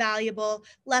 less valuable,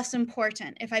 less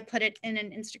important if I put it in an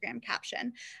Instagram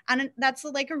caption. And that's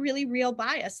like a really real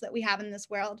bias that we have in this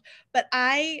world. But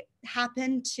I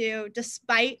happen to,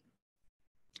 despite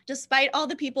all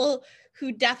the people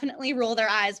who definitely roll their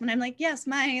eyes when I'm like, yes,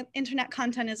 my internet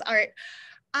content is art,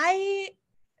 I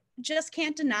just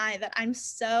can't deny that I'm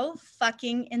so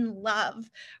fucking in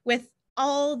love with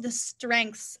all the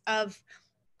strengths of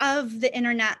the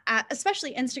internet,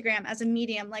 especially Instagram as a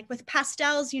medium. Like with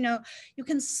pastels, you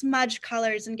can smudge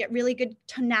colors and get really good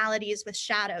tonalities with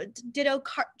shadow. Ditto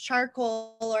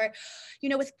charcoal, or,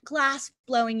 with glass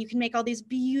blowing, you can make all these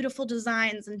beautiful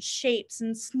designs and shapes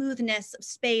and smoothness of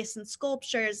space and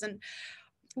sculptures. And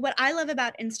what I love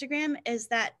about Instagram is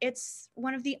that it's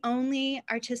one of the only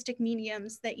artistic media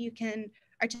that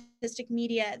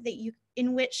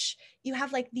in which you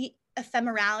have like the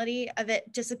ephemerality of it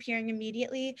disappearing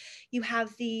immediately. You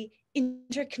have the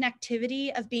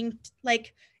interconnectivity of being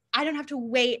like, I don't have to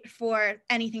wait for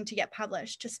anything to get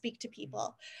published to speak to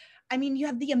people. I mean, you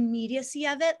have the immediacy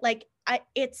of it. Like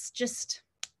it's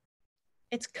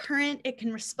current, it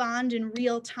can respond in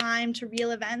real time to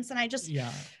real events. And I just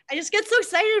get so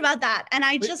excited about that. And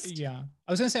I was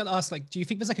gonna say, I'll ask, like, do you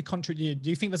think there's like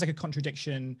a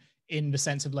contradiction in the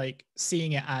sense of like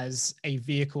seeing it as a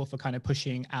vehicle for kind of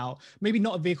pushing out, maybe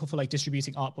not a vehicle for like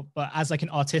distributing art, but as like an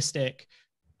artistic,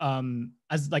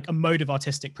 as like a mode of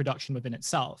artistic production within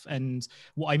itself? And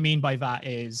what I mean by that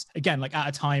is, again, like at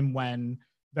a time when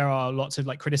there are lots of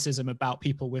like criticism about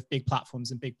people with big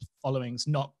platforms and big followings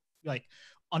not like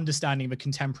understanding the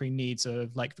contemporary needs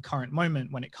of like the current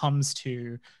moment when it comes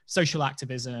to social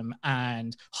activism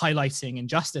and highlighting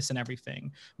injustice and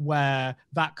everything, where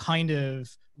that kind of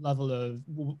level of,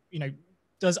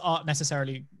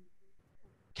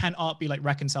 can art be like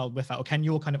reconciled with that? Or can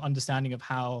your kind of understanding of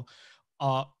how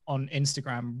art on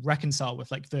Instagram reconcile with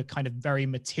like the kind of very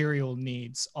material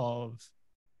needs of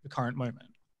the current moment?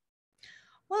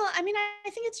 Well, I mean, I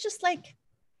think it's just like,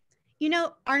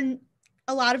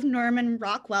 a lot of Norman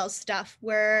Rockwell's stuff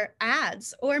were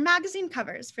ads or magazine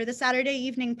covers for the Saturday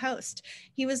Evening Post.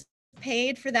 He was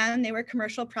paid for them. They were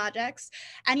commercial projects.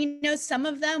 And, some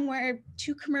of them were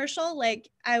too commercial. Like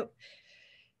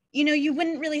you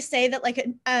wouldn't really say that like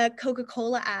a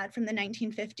Coca-Cola ad from the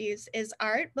 1950s is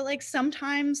art, but like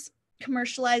sometimes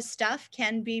commercialized stuff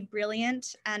can be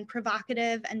brilliant and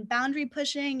provocative and boundary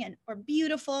pushing or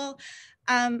beautiful.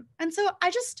 And so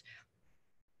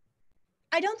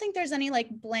I don't think there's any like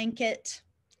blanket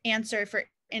answer for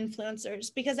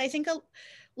influencers, because I think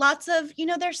lots of,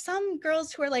 there's some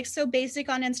girls who are like so basic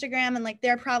on Instagram and like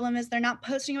their problem is they're not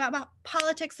posting about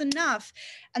politics enough.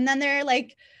 And then they're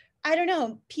like, I don't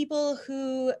know, people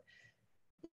who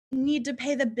need to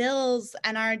pay the bills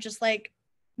and are just like,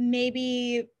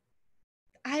 maybe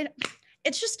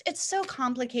it's so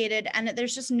complicated, and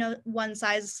there's just no one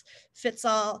size fits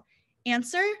all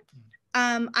answer.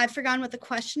 I've forgotten what the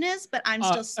question is, but I'm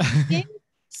still speaking.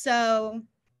 So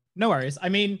no worries. I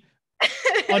mean,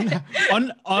 on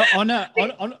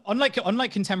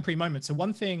contemporary moments. So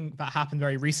one thing that happened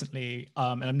very recently,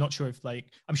 and I'm not sure if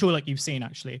I'm sure you've seen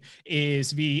actually,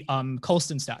 is the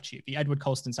Colston statue, the Edward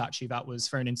Colston statue that was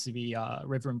thrown into the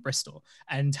river in Bristol,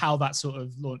 and how that sort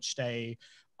of launched a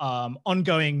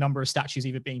ongoing number of statues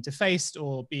either being defaced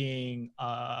or being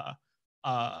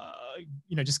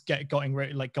just gotten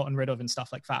rid of and stuff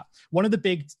like that. One of the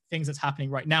big things that's happening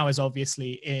right now is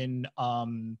obviously in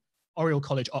Oriel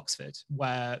College, Oxford,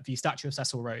 where the statue of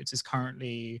Cecil Rhodes is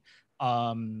currently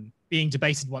being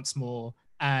debated once more,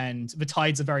 and the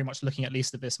tides are very much looking, at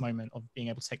least at this moment, of being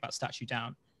able to take that statue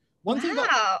down. One thing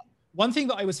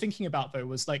that I was thinking about, though,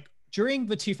 was like during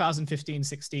the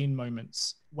 2015-16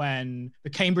 moments when the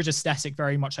Cambridge aesthetic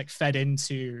very much like fed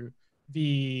into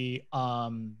the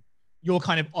your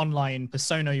kind of online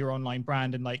persona, your online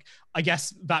brand, and like I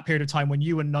guess that period of time when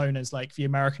you were known as like the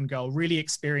American girl, really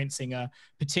experiencing a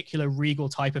particular regal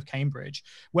type of Cambridge,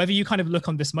 whether you kind of look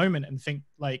on this moment and think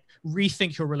like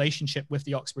rethink your relationship with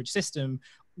the Oxbridge system,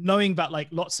 knowing that like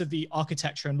lots of the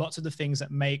architecture and lots of the things that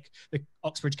make the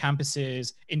Oxbridge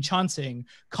campuses enchanting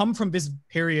come from this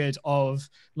period of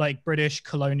like British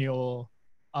colonial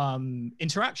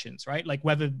interactions, right? Like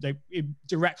whether they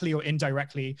directly or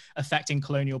indirectly affecting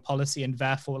colonial policy and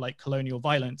therefore like colonial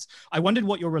violence. I wondered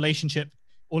what your relationship,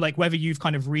 or like whether you've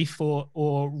kind of rethought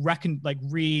or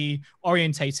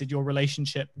reorientated your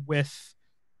relationship with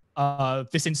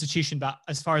this institution that,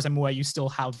 as far as I'm aware, you still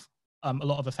have a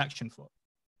lot of affection for.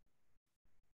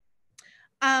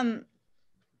 I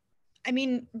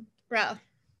mean, bruh.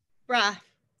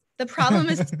 The problem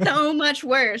is so much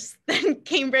worse than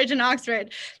Cambridge and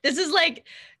Oxford. This isn't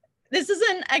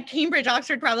a Cambridge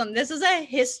Oxford problem. This is a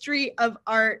history of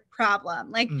art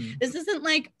problem. Like, this isn't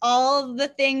like all the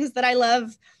things that I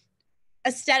love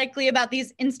aesthetically about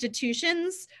these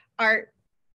institutions are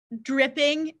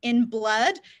dripping in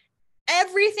blood.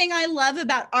 Everything I love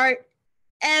about art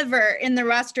ever in the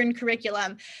Western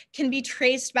curriculum can be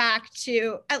traced back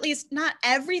to, at least not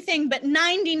everything, but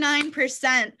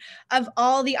 99% of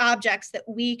all the objects that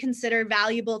we consider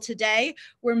valuable today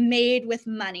were made with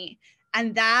money.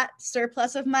 And that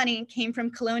surplus of money came from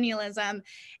colonialism.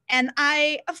 And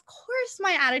of course,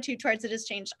 my attitude towards it has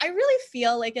changed. I really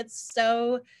feel like it's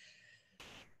so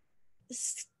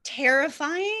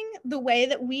terrifying the way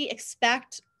that we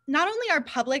expect not only our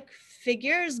public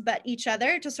figures, but each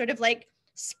other to sort of like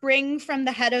spring from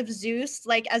the head of Zeus,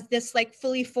 like as this like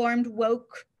fully formed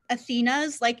woke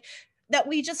Athenas, like that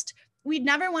we'd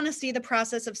never want to see the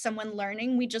process of someone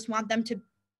learning. We just want them to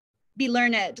be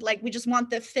learned. Like we just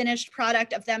want the finished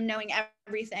product of them knowing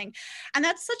everything. And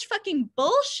that's such fucking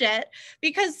bullshit,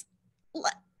 because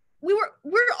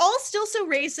we're all still so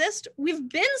racist. We've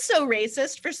been so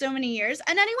racist for so many years.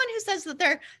 And anyone who says that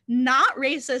they're not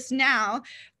racist now,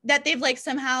 that they've like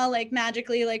somehow like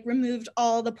magically like removed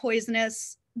all the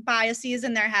poisonous biases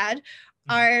in their head,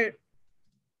 are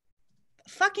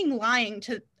fucking lying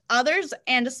to others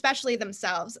and especially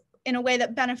themselves in a way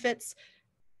that benefits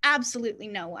absolutely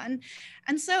no one.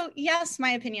 And so, yes,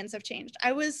 my opinions have changed.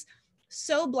 I was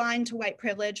so blind to white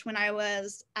privilege when I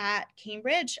was at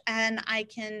Cambridge, and I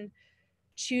can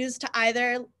choose to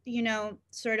either,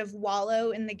 sort of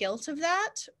wallow in the guilt of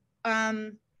that,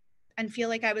 and feel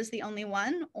like I was the only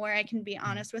one, or I can be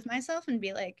honest with myself and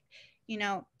be like,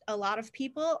 a lot of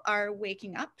people are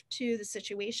waking up to the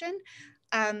situation.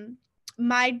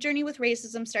 My journey with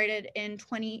racism started in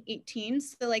 2018.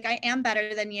 So like I am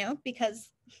better than you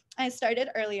because I started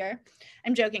earlier.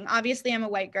 I'm joking. Obviously, I'm a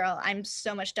white girl. I'm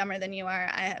so much dumber than you are.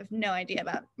 I have no idea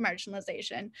about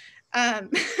marginalization.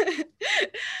 Don't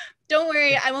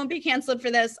worry, I won't be canceled for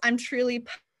this. I'm truly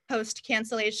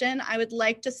post-cancellation. I would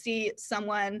like to see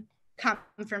someone come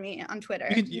for me on Twitter.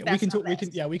 We can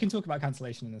talk about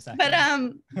cancellation in a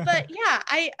second. But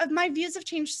yeah, my views have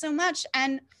changed so much,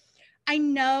 and I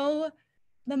know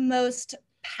the most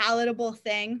palatable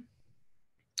thing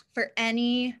for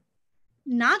any,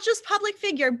 not just public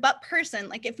figure, but person.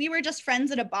 Like if we were just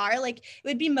friends at a bar, like it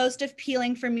would be most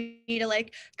appealing for me to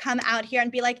like come out here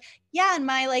and be like, yeah, and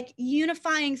my like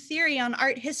unifying theory on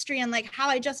art history and like how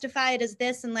I justify it is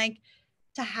this, and like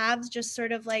to have just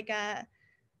sort of like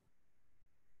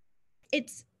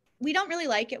we don't really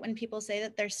like it when people say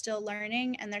that they're still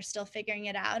learning and they're still figuring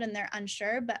it out and they're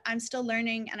unsure, but I'm still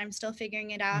learning and I'm still figuring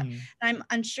it out. And I'm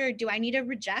unsure, do I need to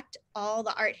reject all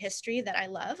the art history that I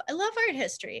love? I love art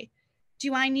history.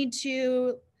 Do I need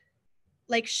to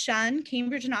like shun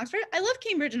Cambridge and Oxford? I love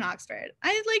Cambridge and Oxford.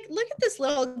 I like, look at this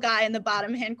little guy in the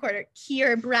bottom hand corner,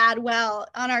 Keir Bradwell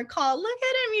on our call. Look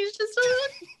at him, he's just a little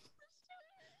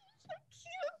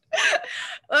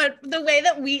But the way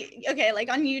that like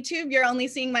on YouTube, you're only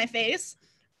seeing my face,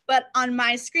 but on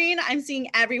my screen, I'm seeing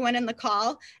everyone in the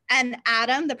call. And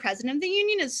Adam, the president of the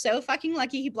union, is so fucking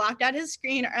lucky he blocked out his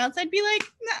screen, or else I'd be like,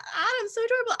 Adam's so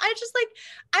adorable.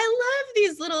 I love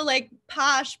these little like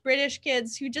posh British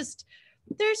kids who just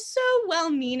they're so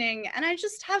well-meaning, and I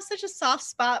just have such a soft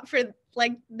spot for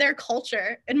like their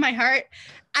culture in my heart.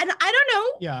 And I don't know.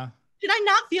 Yeah. Did I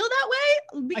not feel that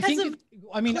way because of?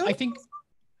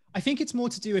 I think it's more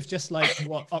to do with just like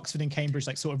what Oxford and Cambridge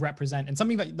like sort of represent, and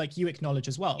something that like you acknowledge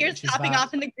as well. Here's popping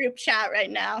off in the group chat right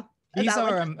now. These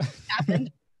are happened.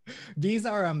 these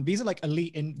are like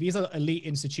elite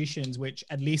institutions, which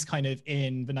at least kind of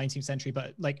in the 19th century,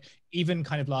 but like even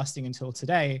kind of lasting until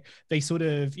today, they sort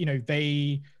of, you know,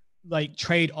 they like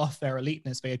trade off their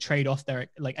eliteness, they trade off their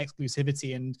like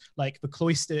exclusivity, and like the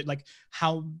cloister, like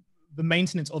how the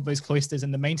maintenance of those cloisters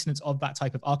and the maintenance of that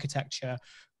type of architecture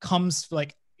comes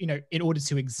like, you know, in order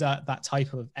to exert that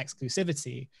type of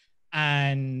exclusivity.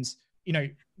 And, you know,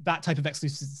 that type of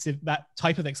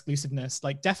exclusiveness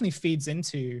like definitely feeds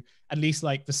into at least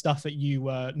like the stuff that you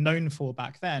were known for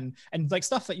back then, and like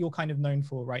stuff that you're kind of known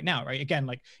for right now, right? Again,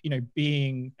 like, you know,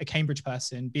 being a Cambridge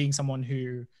person, being someone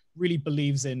who really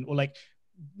believes in, or like,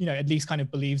 you know, at least kind of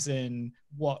believes in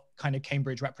what kind of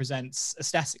Cambridge represents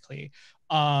aesthetically.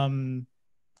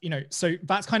 You know, so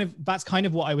that's kind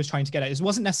of what I was trying to get at. It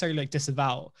wasn't necessarily like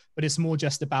disavow, but it's more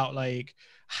just about like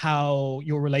how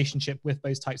your relationship with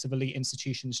those types of elite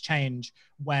institutions change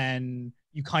when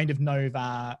you kind of know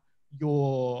that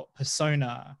your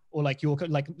persona, or like your,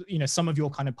 like, you know, some of your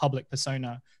kind of public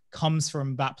persona comes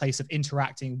from that place of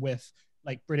interacting with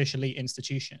like British elite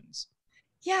institutions.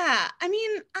 Yeah, I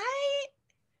mean,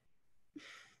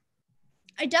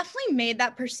 I definitely made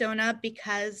that persona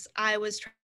because I was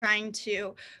trying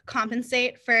to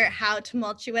compensate for how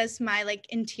tumultuous my like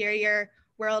interior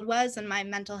world was and my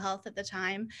mental health at the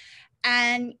time.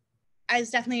 And I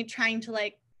was definitely trying to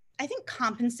like, I think,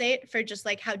 compensate for just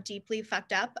like how deeply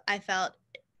fucked up I felt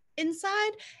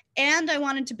inside. And I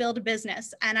wanted to build a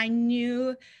business, and I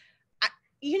knew,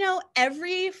 you know,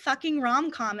 every fucking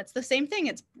rom-com, it's the same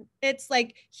thing. It's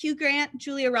like Hugh Grant,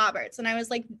 Julia Roberts. And I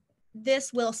was like,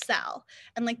 this will sell.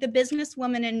 And like the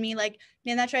businesswoman in me like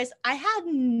made that choice. I had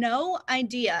no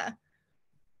idea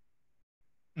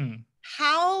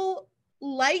how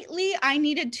lightly I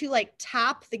needed to like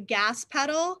tap the gas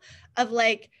pedal of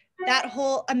like that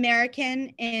whole American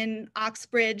in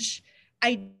Oxbridge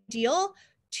ideal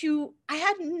to, I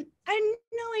had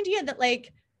no idea that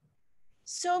like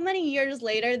so many years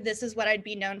later, this is what I'd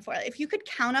be known for. If you could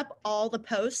count up all the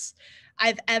posts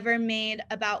I've ever made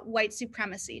about white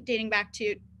supremacy dating back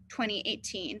to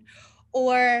 2018,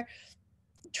 or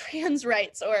trans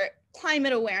rights, or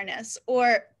climate awareness,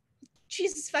 or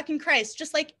Jesus fucking Christ,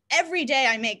 just like every day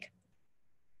I make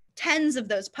tens of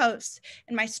those posts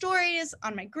in my stories,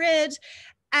 on my grid,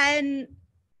 and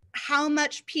how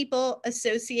much people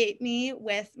associate me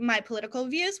with my political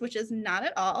views, which is not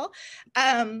at all.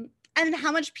 And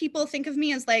how much people think of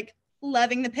me as like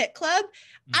loving the Pit Club.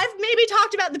 I've maybe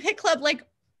talked about the Pit Club like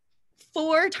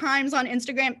 4 times on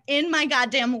Instagram in my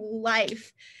goddamn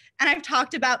life. And I've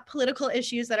talked about political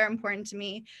issues that are important to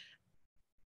me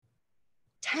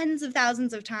tens of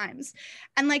thousands of times.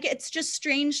 And like, it's just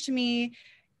strange to me.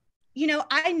 You know,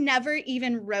 I never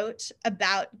even wrote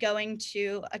about going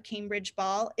to a Cambridge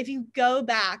ball. If you go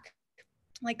back,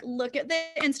 like look at the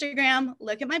Instagram,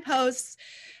 look at my posts.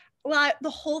 Well, the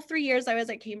whole 3 years I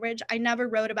was at Cambridge, I never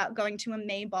wrote about going to a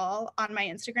May ball on my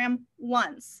Instagram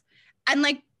once. And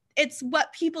like, it's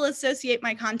what people associate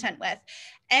my content with.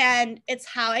 And it's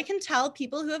how I can tell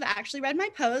people who have actually read my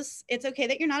posts, it's okay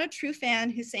that you're not a true fan,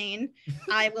 Hussein.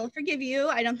 I will forgive you.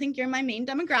 I don't think you're my main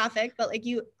demographic, but like,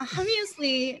 you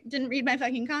obviously didn't read my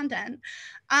fucking content.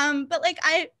 But like,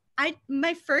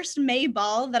 my first May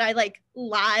ball that I like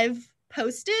live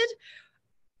posted,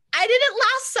 I did it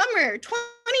last summer,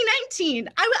 2019.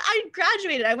 I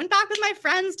graduated. I went back with my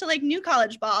friends to like New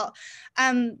College Ball.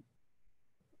 And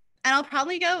I'll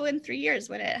probably go in 3 years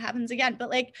when it happens again. But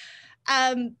like,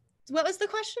 what was the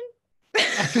question? No,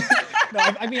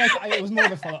 I mean, it was more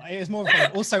of a follow-up.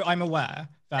 Also, I'm aware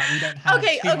that we don't have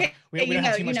we don't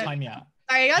have too much time yet.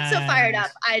 Sorry, I got so fired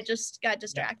up. I just got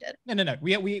distracted. Yeah. No.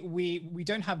 We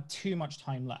don't have too much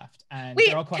time left. And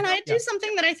wait, can I do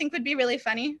something that I think would be really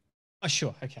funny?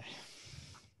 Sure. Okay.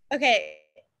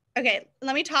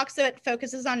 Let me talk so it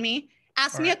focuses on me.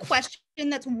 Ask me a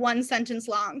question that's 1 sentence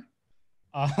long.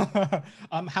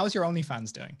 How's your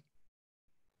OnlyFans doing?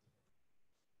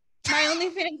 My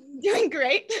OnlyFans doing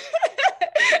great.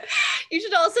 You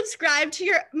should all subscribe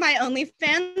to my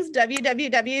OnlyFans,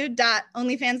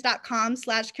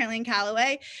 www.onlyfans.com/Caroline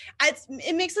Calloway.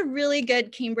 It makes a really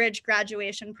good Cambridge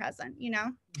graduation present, you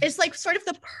know? It's like sort of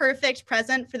the perfect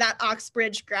present for that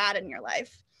Oxbridge grad in your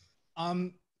life.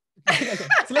 Okay,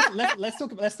 so let's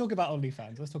talk about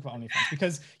OnlyFans. Let's talk about OnlyFans,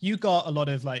 because you got a lot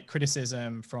of like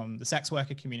criticism from the sex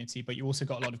worker community, but you also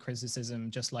got a lot of criticism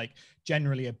just like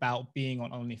generally about being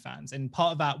on OnlyFans. And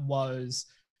part of that was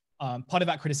part of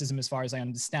that criticism, as far as I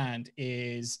understand,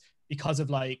 is because of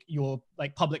like your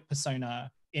like public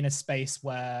persona in a space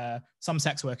where some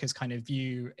sex workers kind of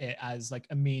view it as like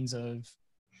a means of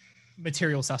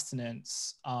material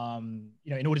sustenance,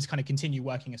 in order to kind of continue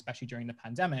working, especially during the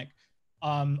pandemic.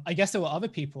 I guess there were other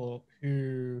people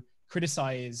who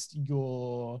criticized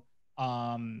your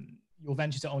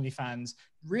venture to OnlyFans,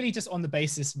 really just on the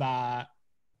basis that,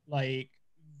 like,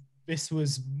 this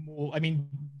was more. I mean,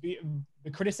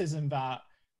 the criticism that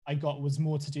I got was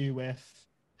more to do with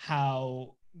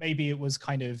how maybe it was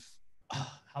kind of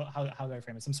how do I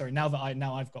frame this? I'm sorry. Now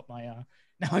I've got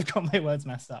my words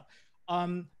messed up.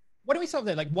 Why don't we start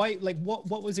there? Like, why? Like,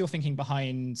 what was your thinking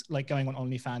behind like going on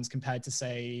OnlyFans compared to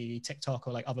say TikTok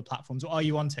or like other platforms? Or are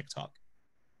you on TikTok?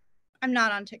 I'm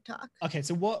not on TikTok. Okay,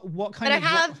 so what kind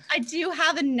but of? I do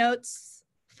have a notes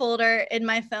folder in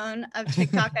my phone of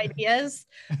TikTok ideas,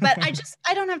 but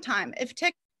I don't have time. If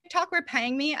TikTok were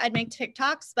paying me, I'd make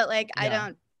TikToks, but like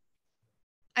I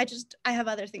have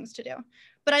other things to do.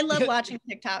 But I love watching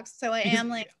TikToks, so I am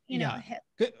like,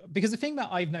 hit. Because the thing that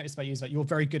I've noticed about you is that you're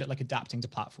very good at like adapting to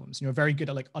platforms. And you're very good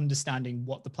at like understanding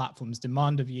what the platforms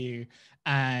demand of you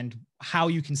and how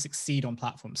you can succeed on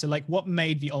platforms. So like, what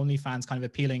made the OnlyFans kind of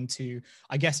appealing to,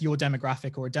 I guess, your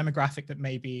demographic, or a demographic that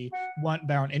maybe weren't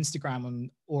there on Instagram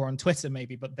or on Twitter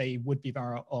maybe, but they would be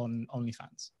there on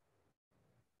OnlyFans?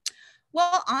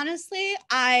 Well, honestly,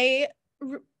 I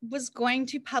was going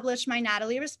to publish my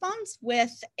Natalie response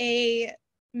with a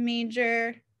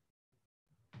major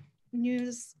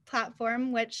news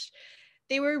platform, which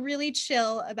they were really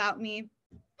chill about me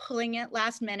pulling it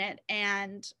last minute,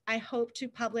 and I hope to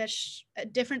publish a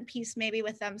different piece maybe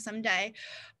with them someday.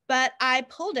 But I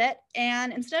pulled it,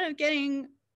 and instead of getting,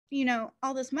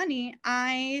 all this money,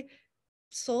 I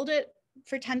sold it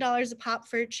for $10 a pop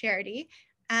for charity,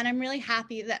 and I'm really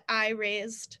happy that I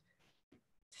raised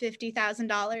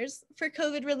 $50,000 for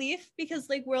COVID relief, because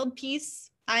like world peace,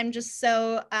 I'm just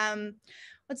so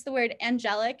what's the word,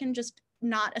 angelic, and just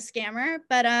not a scammer.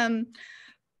 But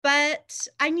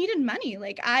I needed money.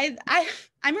 Like I'm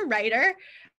a writer.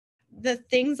 The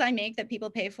things I make that people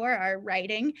pay for are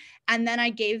writing, and then I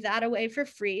gave that away for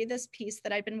free, this piece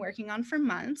that I've been working on for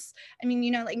months. I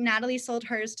mean, like Natalie sold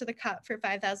hers to the Cut for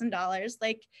 $5,000,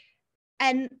 like,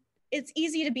 and it's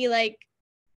easy to be like,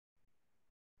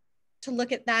 to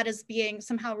look at that as being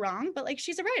somehow wrong, but like,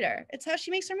 she's a writer. It's how she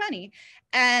makes her money.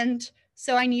 And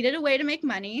so I needed a way to make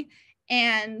money.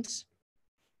 And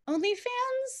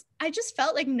OnlyFans, I just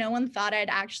felt like no one thought I'd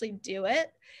actually do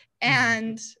it.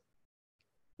 And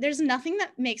there's nothing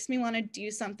that makes me want to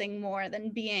do something more than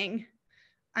being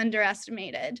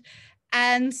underestimated.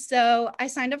 And so I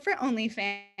signed up for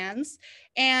OnlyFans,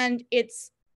 and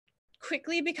it's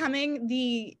quickly becoming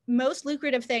the most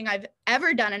lucrative thing I've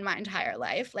ever done in my entire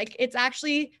life. Like, it's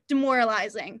actually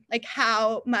demoralizing, like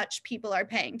how much people are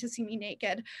paying to see me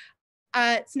naked.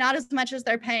 It's not as much as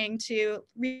they're paying to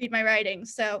read my writing.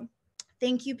 So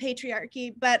thank you,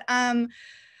 patriarchy. But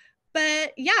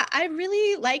yeah, I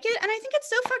really like it. And I think it's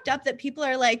so fucked up that people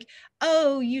are like,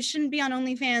 oh, you shouldn't be on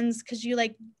OnlyFans because you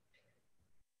like,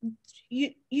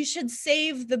 you should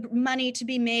save the money to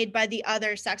be made by the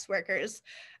other sex workers.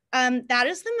 That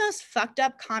is the most fucked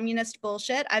up communist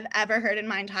bullshit I've ever heard in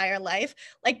my entire life.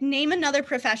 Like, name another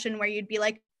profession where you'd be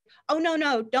like, oh,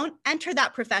 no, don't enter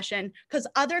that profession because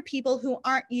other people who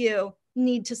aren't you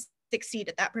need to succeed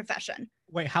at that profession.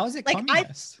 Wait, how is it like,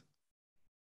 communist?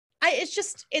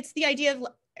 It's the idea of,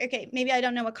 okay, maybe I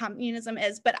don't know what communism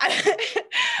is, but I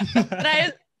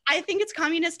think it's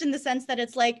communist in the sense that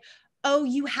it's like, oh,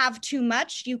 you have too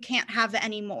much, you can't have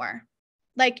any more.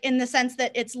 Like, in the sense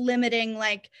that it's limiting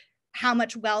like how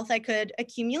much wealth I could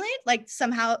accumulate. Like,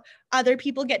 somehow other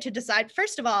people get to decide.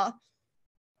 First of all,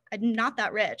 I'm not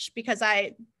that rich because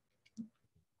I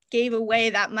gave away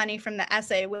that money from the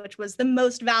essay, which was the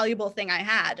most valuable thing I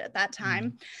had at that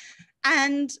time.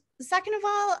 And second of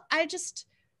all,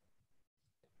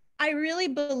 I really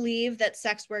believe that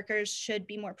sex workers should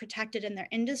be more protected in their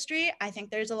industry. I think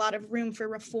there's a lot of room for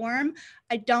reform.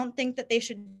 I don't think that they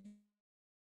should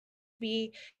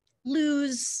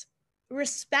lose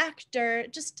respect or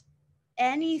just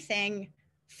anything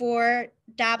for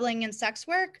dabbling in sex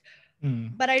work.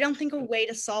 But I don't think a way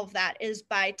to solve that is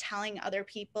by telling other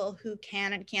people who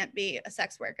can and can't be a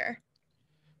sex worker.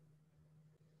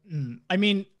 I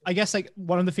mean, I guess like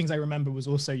one of the things I remember was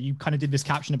also you kind of did this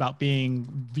caption about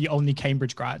being the only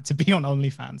Cambridge grad to be on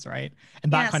OnlyFans, right?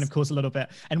 And that kind of caused a little bit.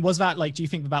 And was that like, do you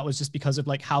think that that was just because of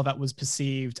like how that was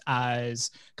perceived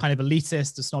as kind of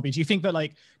elitist or snobby? Do you think that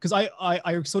like, because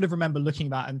I sort of remember looking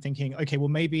at that and thinking, okay, well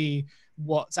maybe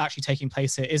what's actually taking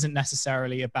place here isn't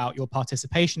necessarily about your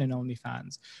participation in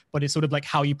OnlyFans, but it's sort of like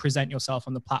how you present yourself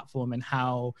on the platform and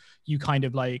how you kind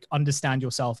of like understand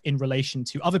yourself in relation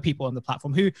to other people on the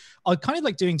platform who are kind of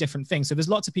like doing different things. So there's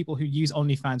lots of people who use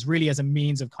OnlyFans really as a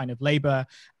means of kind of labor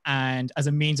and as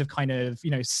a means of kind of, you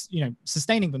know,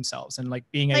 sustaining themselves and like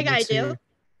being like able I to, do.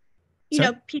 You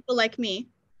know, people like me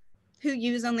who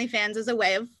use OnlyFans as a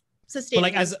way of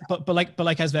sustaining but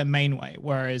like as their main way.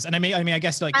 Whereas, and I mean, I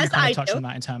guess like you kind of touched on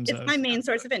that in terms of it's my main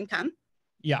source of income.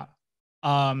 Yeah.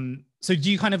 So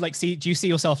do you kind of like do you see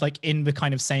yourself like in the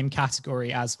kind of same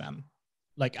category as them?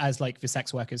 Like as like the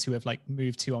sex workers who have like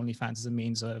moved to OnlyFans as a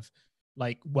means of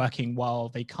like working while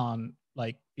they can't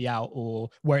like be out, or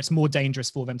where it's more dangerous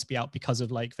for them to be out because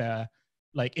of like their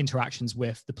like interactions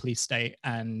with the police state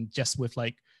and just with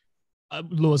like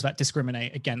laws that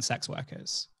discriminate against sex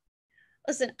workers?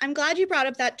 Listen, I'm glad you brought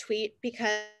up that tweet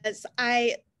because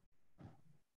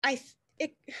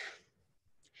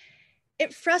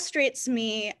it frustrates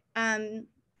me. You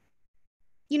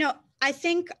know, I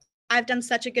think I've done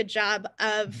such a good job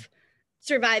of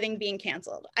surviving being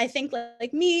canceled. I think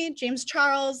like me, James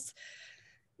Charles,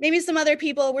 maybe some other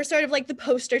people, we're sort of like the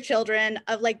poster children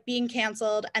of like being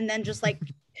canceled and then just like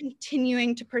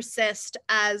continuing to persist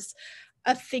as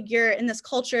a figure in this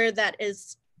culture that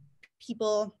is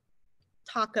people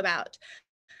talk about.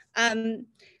 And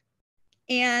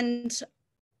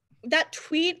that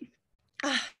tweet,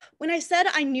 when I said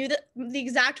I knew that the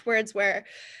exact words were,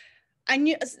 I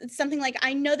knew something like,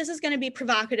 I know this is going to be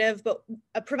provocative, but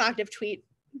a provocative tweet,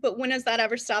 but when has that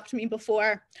ever stopped me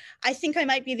before? I think I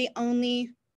might be the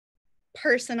only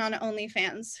person on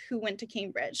OnlyFans who went to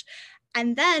Cambridge.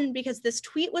 And then because this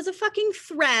tweet was a fucking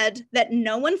thread that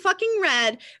no one fucking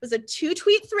read, it was a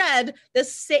 2-tweet thread,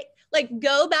 like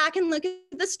go back and look at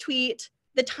this tweet.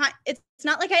 The time, it's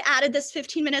not like I added this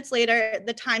 15 minutes later.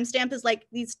 The timestamp is like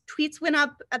these tweets went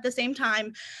up at the same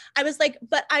time. I was like,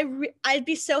 but I'd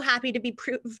be so happy to be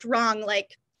proved wrong.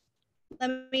 Like,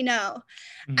 let me know.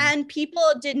 And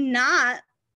people did not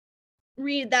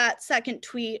read that second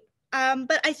tweet.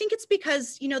 But I think it's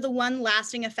because, you know, the one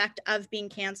lasting effect of being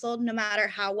canceled, no matter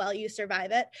how well you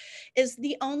survive it, is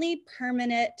the only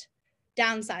permanent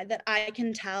downside that I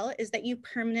can tell is that you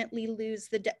permanently lose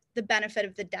the benefit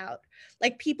of the doubt.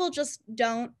 Like people just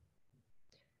don't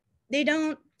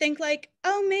think like,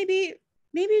 oh, maybe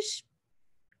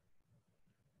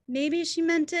she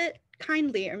meant it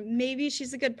kindly, or maybe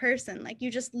she's a good person. Like you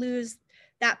just lose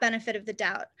that benefit of the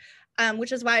doubt,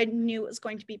 which is why I knew it was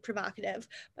going to be provocative.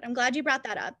 But I'm glad you brought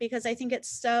that up because I think it's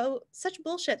such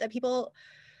bullshit that people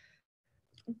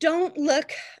don't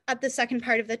look at the second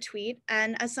part of the tweet.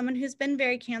 And as someone who's been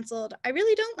very canceled, I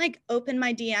really don't like open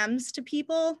my DMs to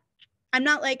people. I'm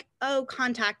not like, oh,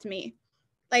 contact me.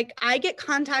 Like I get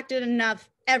contacted enough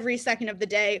every second of the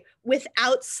day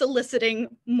without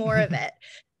soliciting more of it.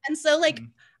 And so like,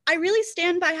 I really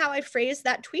stand by how I phrased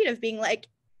that tweet of being like,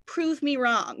 prove me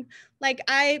wrong. Like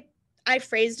I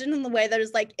phrased it in the way that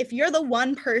is like, if you're the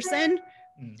one person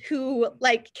who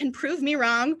like can prove me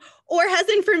wrong or has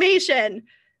information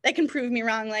that can prove me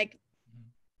wrong, like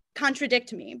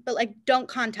contradict me, but like don't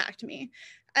contact me.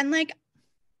 And like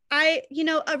a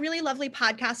really lovely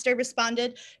podcaster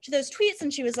responded to those tweets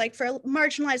and she was like, for a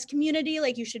marginalized community,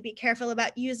 like you should be careful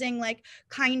about using like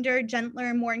kinder,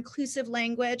 gentler, more inclusive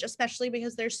language, especially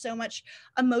because there's so much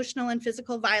emotional and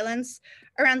physical violence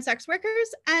around sex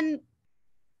workers. And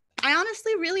I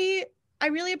honestly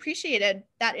really appreciated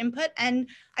that input and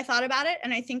I thought about it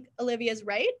and I think Olivia's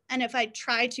right. And if I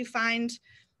try to find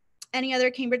any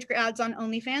other Cambridge grads on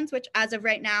OnlyFans, which as of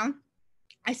right now,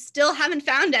 I still haven't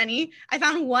found any. I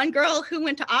found one girl who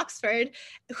went to Oxford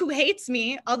who hates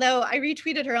me, although I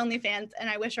retweeted her OnlyFans and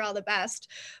I wish her all the best.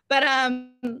 But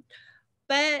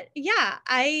yeah,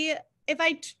 if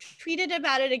I tweeted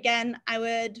about it again, I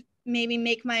would maybe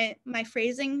make my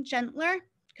phrasing gentler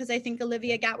because I think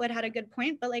Olivia Gatwood had a good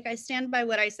point, but like I stand by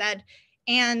what I said.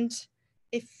 And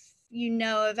if you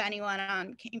know of anyone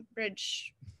on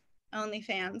Cambridge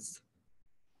OnlyFans.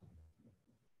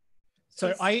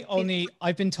 So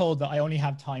I've been told that I only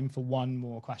have time for one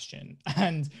more question.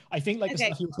 And I think like the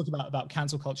stuff you were talking about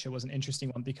cancel culture was an interesting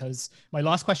one because my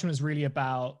last question was really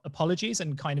about apologies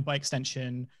and kind of by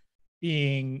extension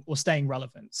being or staying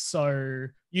relevant. So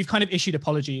you've kind of issued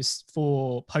apologies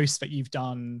for posts that you've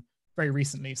done very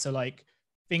recently. So like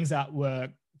things that were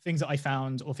things that I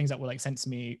found, or things that were like sent to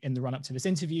me in the run up to this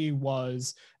interview,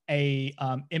 was a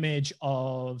image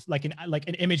of like an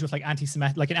image with like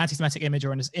an anti-Semitic image,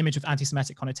 or an image with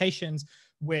anti-Semitic connotations,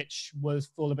 which was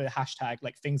full of a hashtag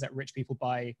like things that rich people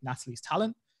buy Natalie's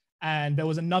talent. And there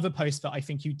was another post that I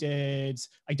think you did,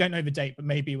 I don't know the date, but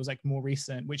maybe it was like more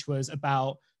recent, which was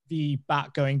about the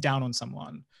bat going down on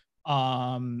someone,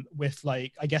 with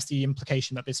like, I guess the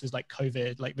implication that this was like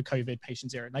COVID, like the COVID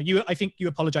patient zero. Now I think you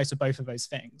apologized for both of those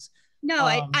things. No,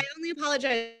 I only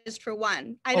apologized for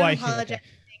one. I don't apologize for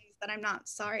things that I'm not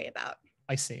sorry about.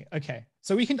 I see. Okay.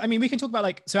 So we can talk about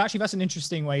like, so actually that's an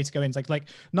interesting way to go into like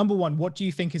number one, what do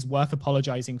you think is worth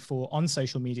apologizing for on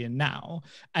social media now?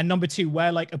 And number two,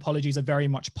 where like apologies are very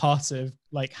much part of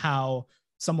like how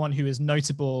someone who is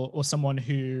notable or someone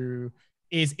who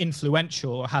is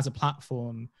influential or has a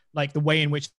platform, like the way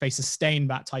in which they sustain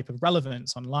that type of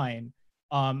relevance online.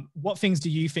 What things do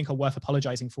you think are worth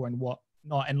apologizing for and what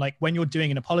not? And like when you're doing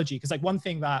an apology, because like one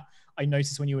thing that I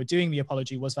noticed when you were doing the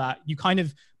apology was that you kind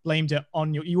of blamed it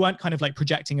on you weren't kind of like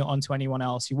projecting it onto anyone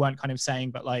else. You weren't kind of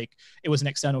saying, but like it was an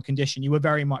external condition. You were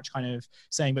very much kind of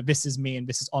saying, but this is me and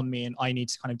this is on me and I need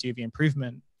to kind of do the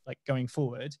improvement like going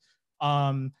forward.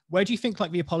 Where do you think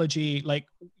like the apology, like,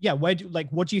 yeah, what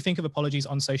do you think of apologies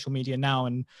on social media now?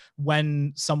 And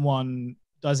when someone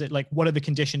does it, like, what are the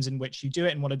conditions in which you do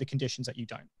it and what are the conditions that you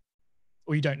don't,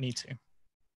 or you don't need to?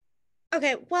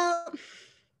 Okay, well,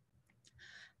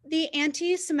 the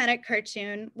anti-Semitic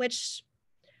cartoon, which,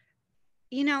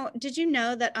 you know, did you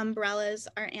know that umbrellas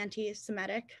are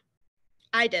anti-Semitic?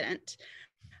 I didn't.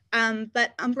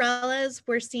 But umbrellas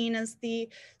were seen as the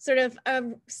sort of a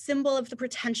symbol of the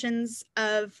pretensions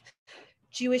of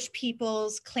Jewish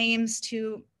people's claims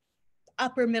to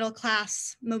upper middle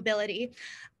class mobility.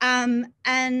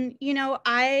 And, you know,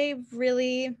 I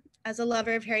really, as a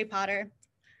lover of Harry Potter,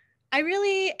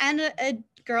 and a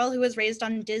girl who was raised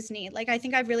on Disney, like I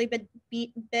think I've really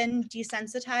been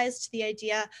desensitized to the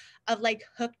idea of like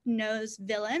hook-nosed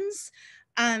villains.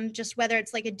 Just whether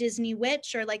it's like a Disney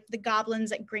witch or like the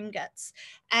goblins at Gringotts.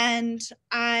 And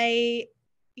I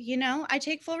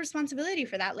take full responsibility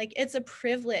for that. Like it's a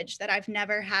privilege that I've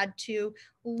never had to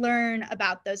learn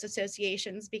about those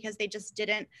associations because they just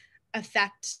didn't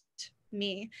affect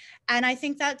me. And I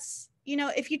think that's, you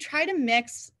know, if you try to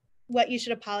mix what you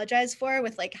should apologize for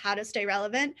with like how to stay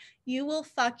relevant, you will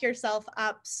fuck yourself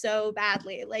up so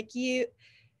badly. Like you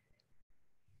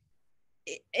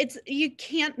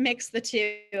can't mix the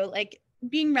two. Like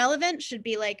being relevant should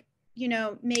be like, you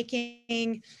know,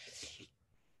 making,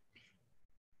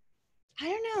 I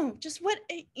don't know, just what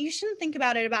you shouldn't think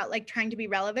about it about like trying to be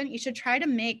relevant. You should try to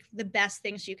make the best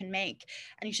things you can make.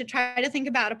 And you should try to think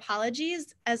about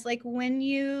apologies as like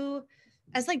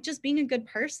as like just being a good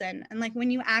person. And like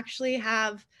when you actually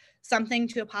have something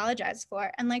to apologize for.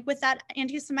 And like with that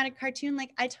anti-Semitic cartoon,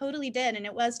 like I totally did. And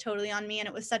it was totally on me. And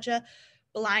it was such a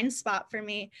blind spot for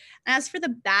me. And as for the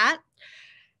bat,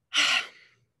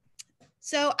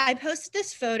 so I posted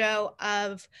this photo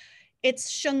of,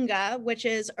 it's shunga, which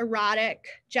is erotic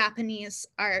Japanese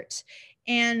art.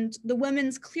 And the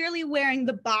woman's clearly wearing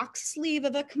the box sleeve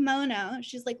of a kimono.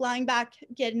 She's like lying back,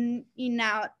 getting eaten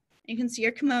out. You can see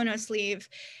her kimono sleeve.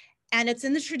 And it's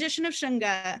in the tradition of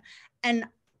shunga. And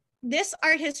this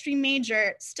art history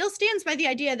major still stands by the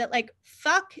idea that like,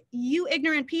 fuck you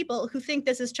ignorant people who think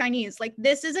this is Chinese. Like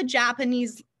this is a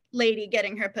Japanese lady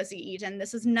getting her pussy eaten.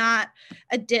 This is not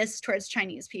a diss towards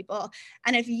Chinese people.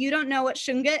 And if you don't know what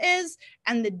shunga is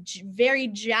and the very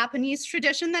Japanese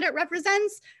tradition that it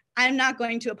represents, I'm not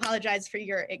going to apologize for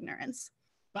your ignorance.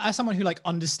 But as someone who like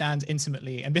understands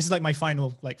intimately, and this is like my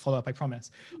final like follow-up, I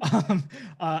promise.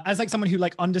 As like someone who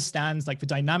like understands like the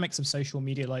dynamics of social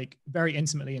media like very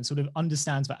intimately and sort of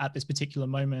understands that at this particular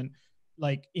moment,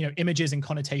 like, you know, images and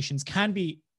connotations can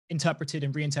be interpreted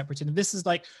and reinterpreted. And this is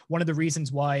like one of the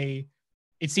reasons why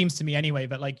it seems to me anyway,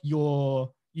 that like you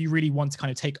really want to kind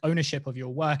of take ownership of your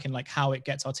work and like how it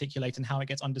gets articulated and how it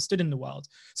gets understood in the world.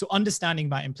 So understanding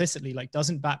that implicitly, like,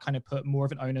 doesn't that kind of put more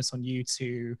of an onus on you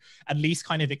to at least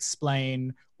kind of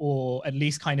explain or at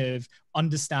least kind of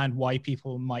understand why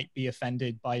people might be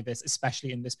offended by this,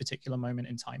 especially in this particular moment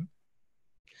in time?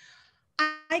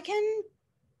 I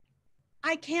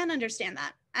can understand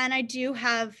that. And I do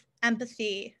have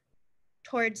empathy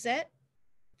towards it.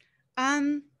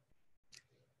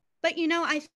 But, you know,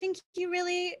 I think you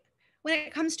really, when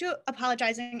it comes to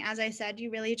apologizing, as I said, you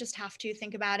really just have to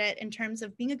think about it in terms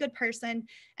of being a good person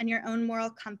and your own moral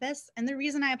compass. And the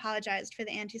reason I apologized for the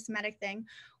anti-Semitic thing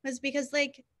was because,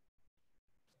 like,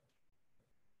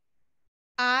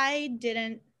 I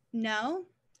didn't know,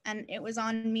 and it was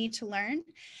on me to learn.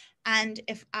 And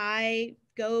if I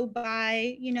go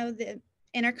by, you know, the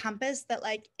inner compass that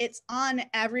like it's on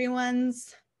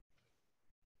everyone's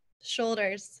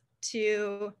shoulders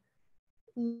to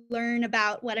learn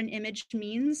about what an image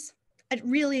means, and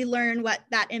really learn what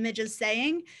that image is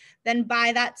saying, then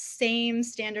by that same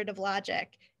standard of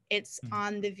logic, it's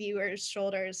on the viewer's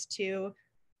shoulders to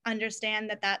understand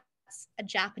that that's a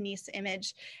Japanese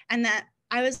image. And that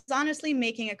I was honestly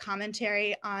making a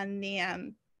commentary on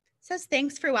the says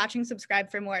thanks for watching,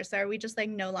 subscribe for more. So are we just like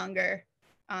no longer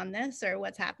on this, or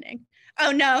what's happening?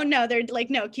 Oh no, they're like,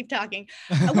 no, keep talking.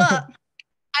 Well,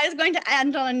 I was going to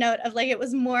end on a note of like, it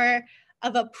was more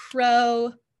of a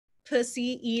pro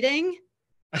pussy eating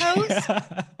post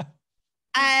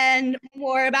and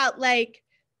more about like,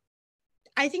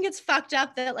 I think it's fucked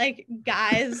up that like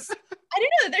guys, I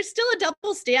don't know, there's still a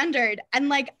double standard. And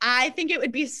like, I think it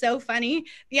would be so funny,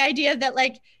 the idea that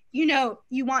like, you know,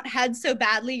 you want head so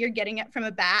badly, you're getting it from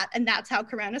a bat, and that's how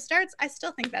Corona starts. I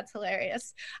still think that's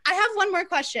hilarious. I have one more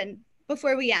question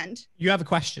before we end. You have a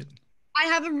question? I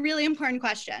have a really important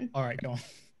question. All right, go on.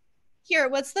 Here,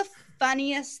 what's the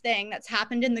funniest thing that's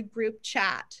happened in the group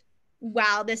chat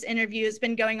while this interview has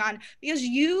been going on? Because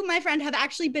you, my friend, have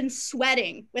actually been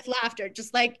sweating with laughter,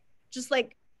 just like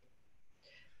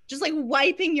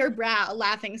wiping your brow,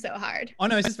 laughing so hard. Oh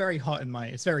no, it's very hot in my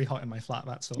flat.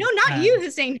 That's all. No, not you,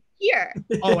 Hussein. Here.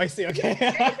 Oh, I see.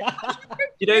 Okay.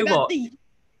 You know what?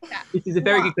 This is a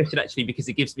very good question, actually, because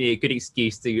it gives me a good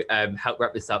excuse to help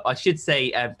wrap this up. I should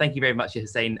say thank you very much,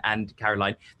 Hussein and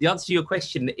Caroline. The answer to your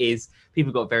question is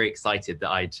people got very excited that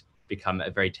I'd become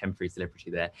a very temporary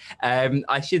celebrity there.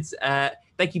 I should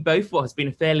thank you both for what has been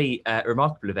a fairly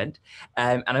remarkable event.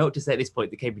 And I ought to say at this point,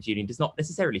 the Cambridge Union does not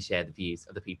necessarily share the views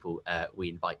of the people we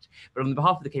invite. But on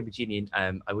behalf of the Cambridge Union,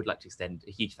 I would like to extend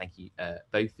a huge thank you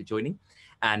both for joining,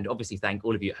 and obviously thank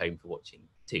all of you at home for watching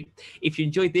too. If you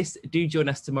enjoyed this, do join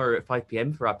us tomorrow at 5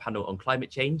 p.m. for our panel on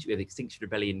climate change with Extinction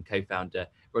Rebellion co-founder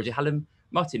Roger Hallam,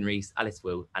 Martin Rees, Alice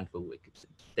Will, and Will Wilkinson.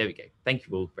 There we go. Thank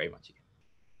you all very much again.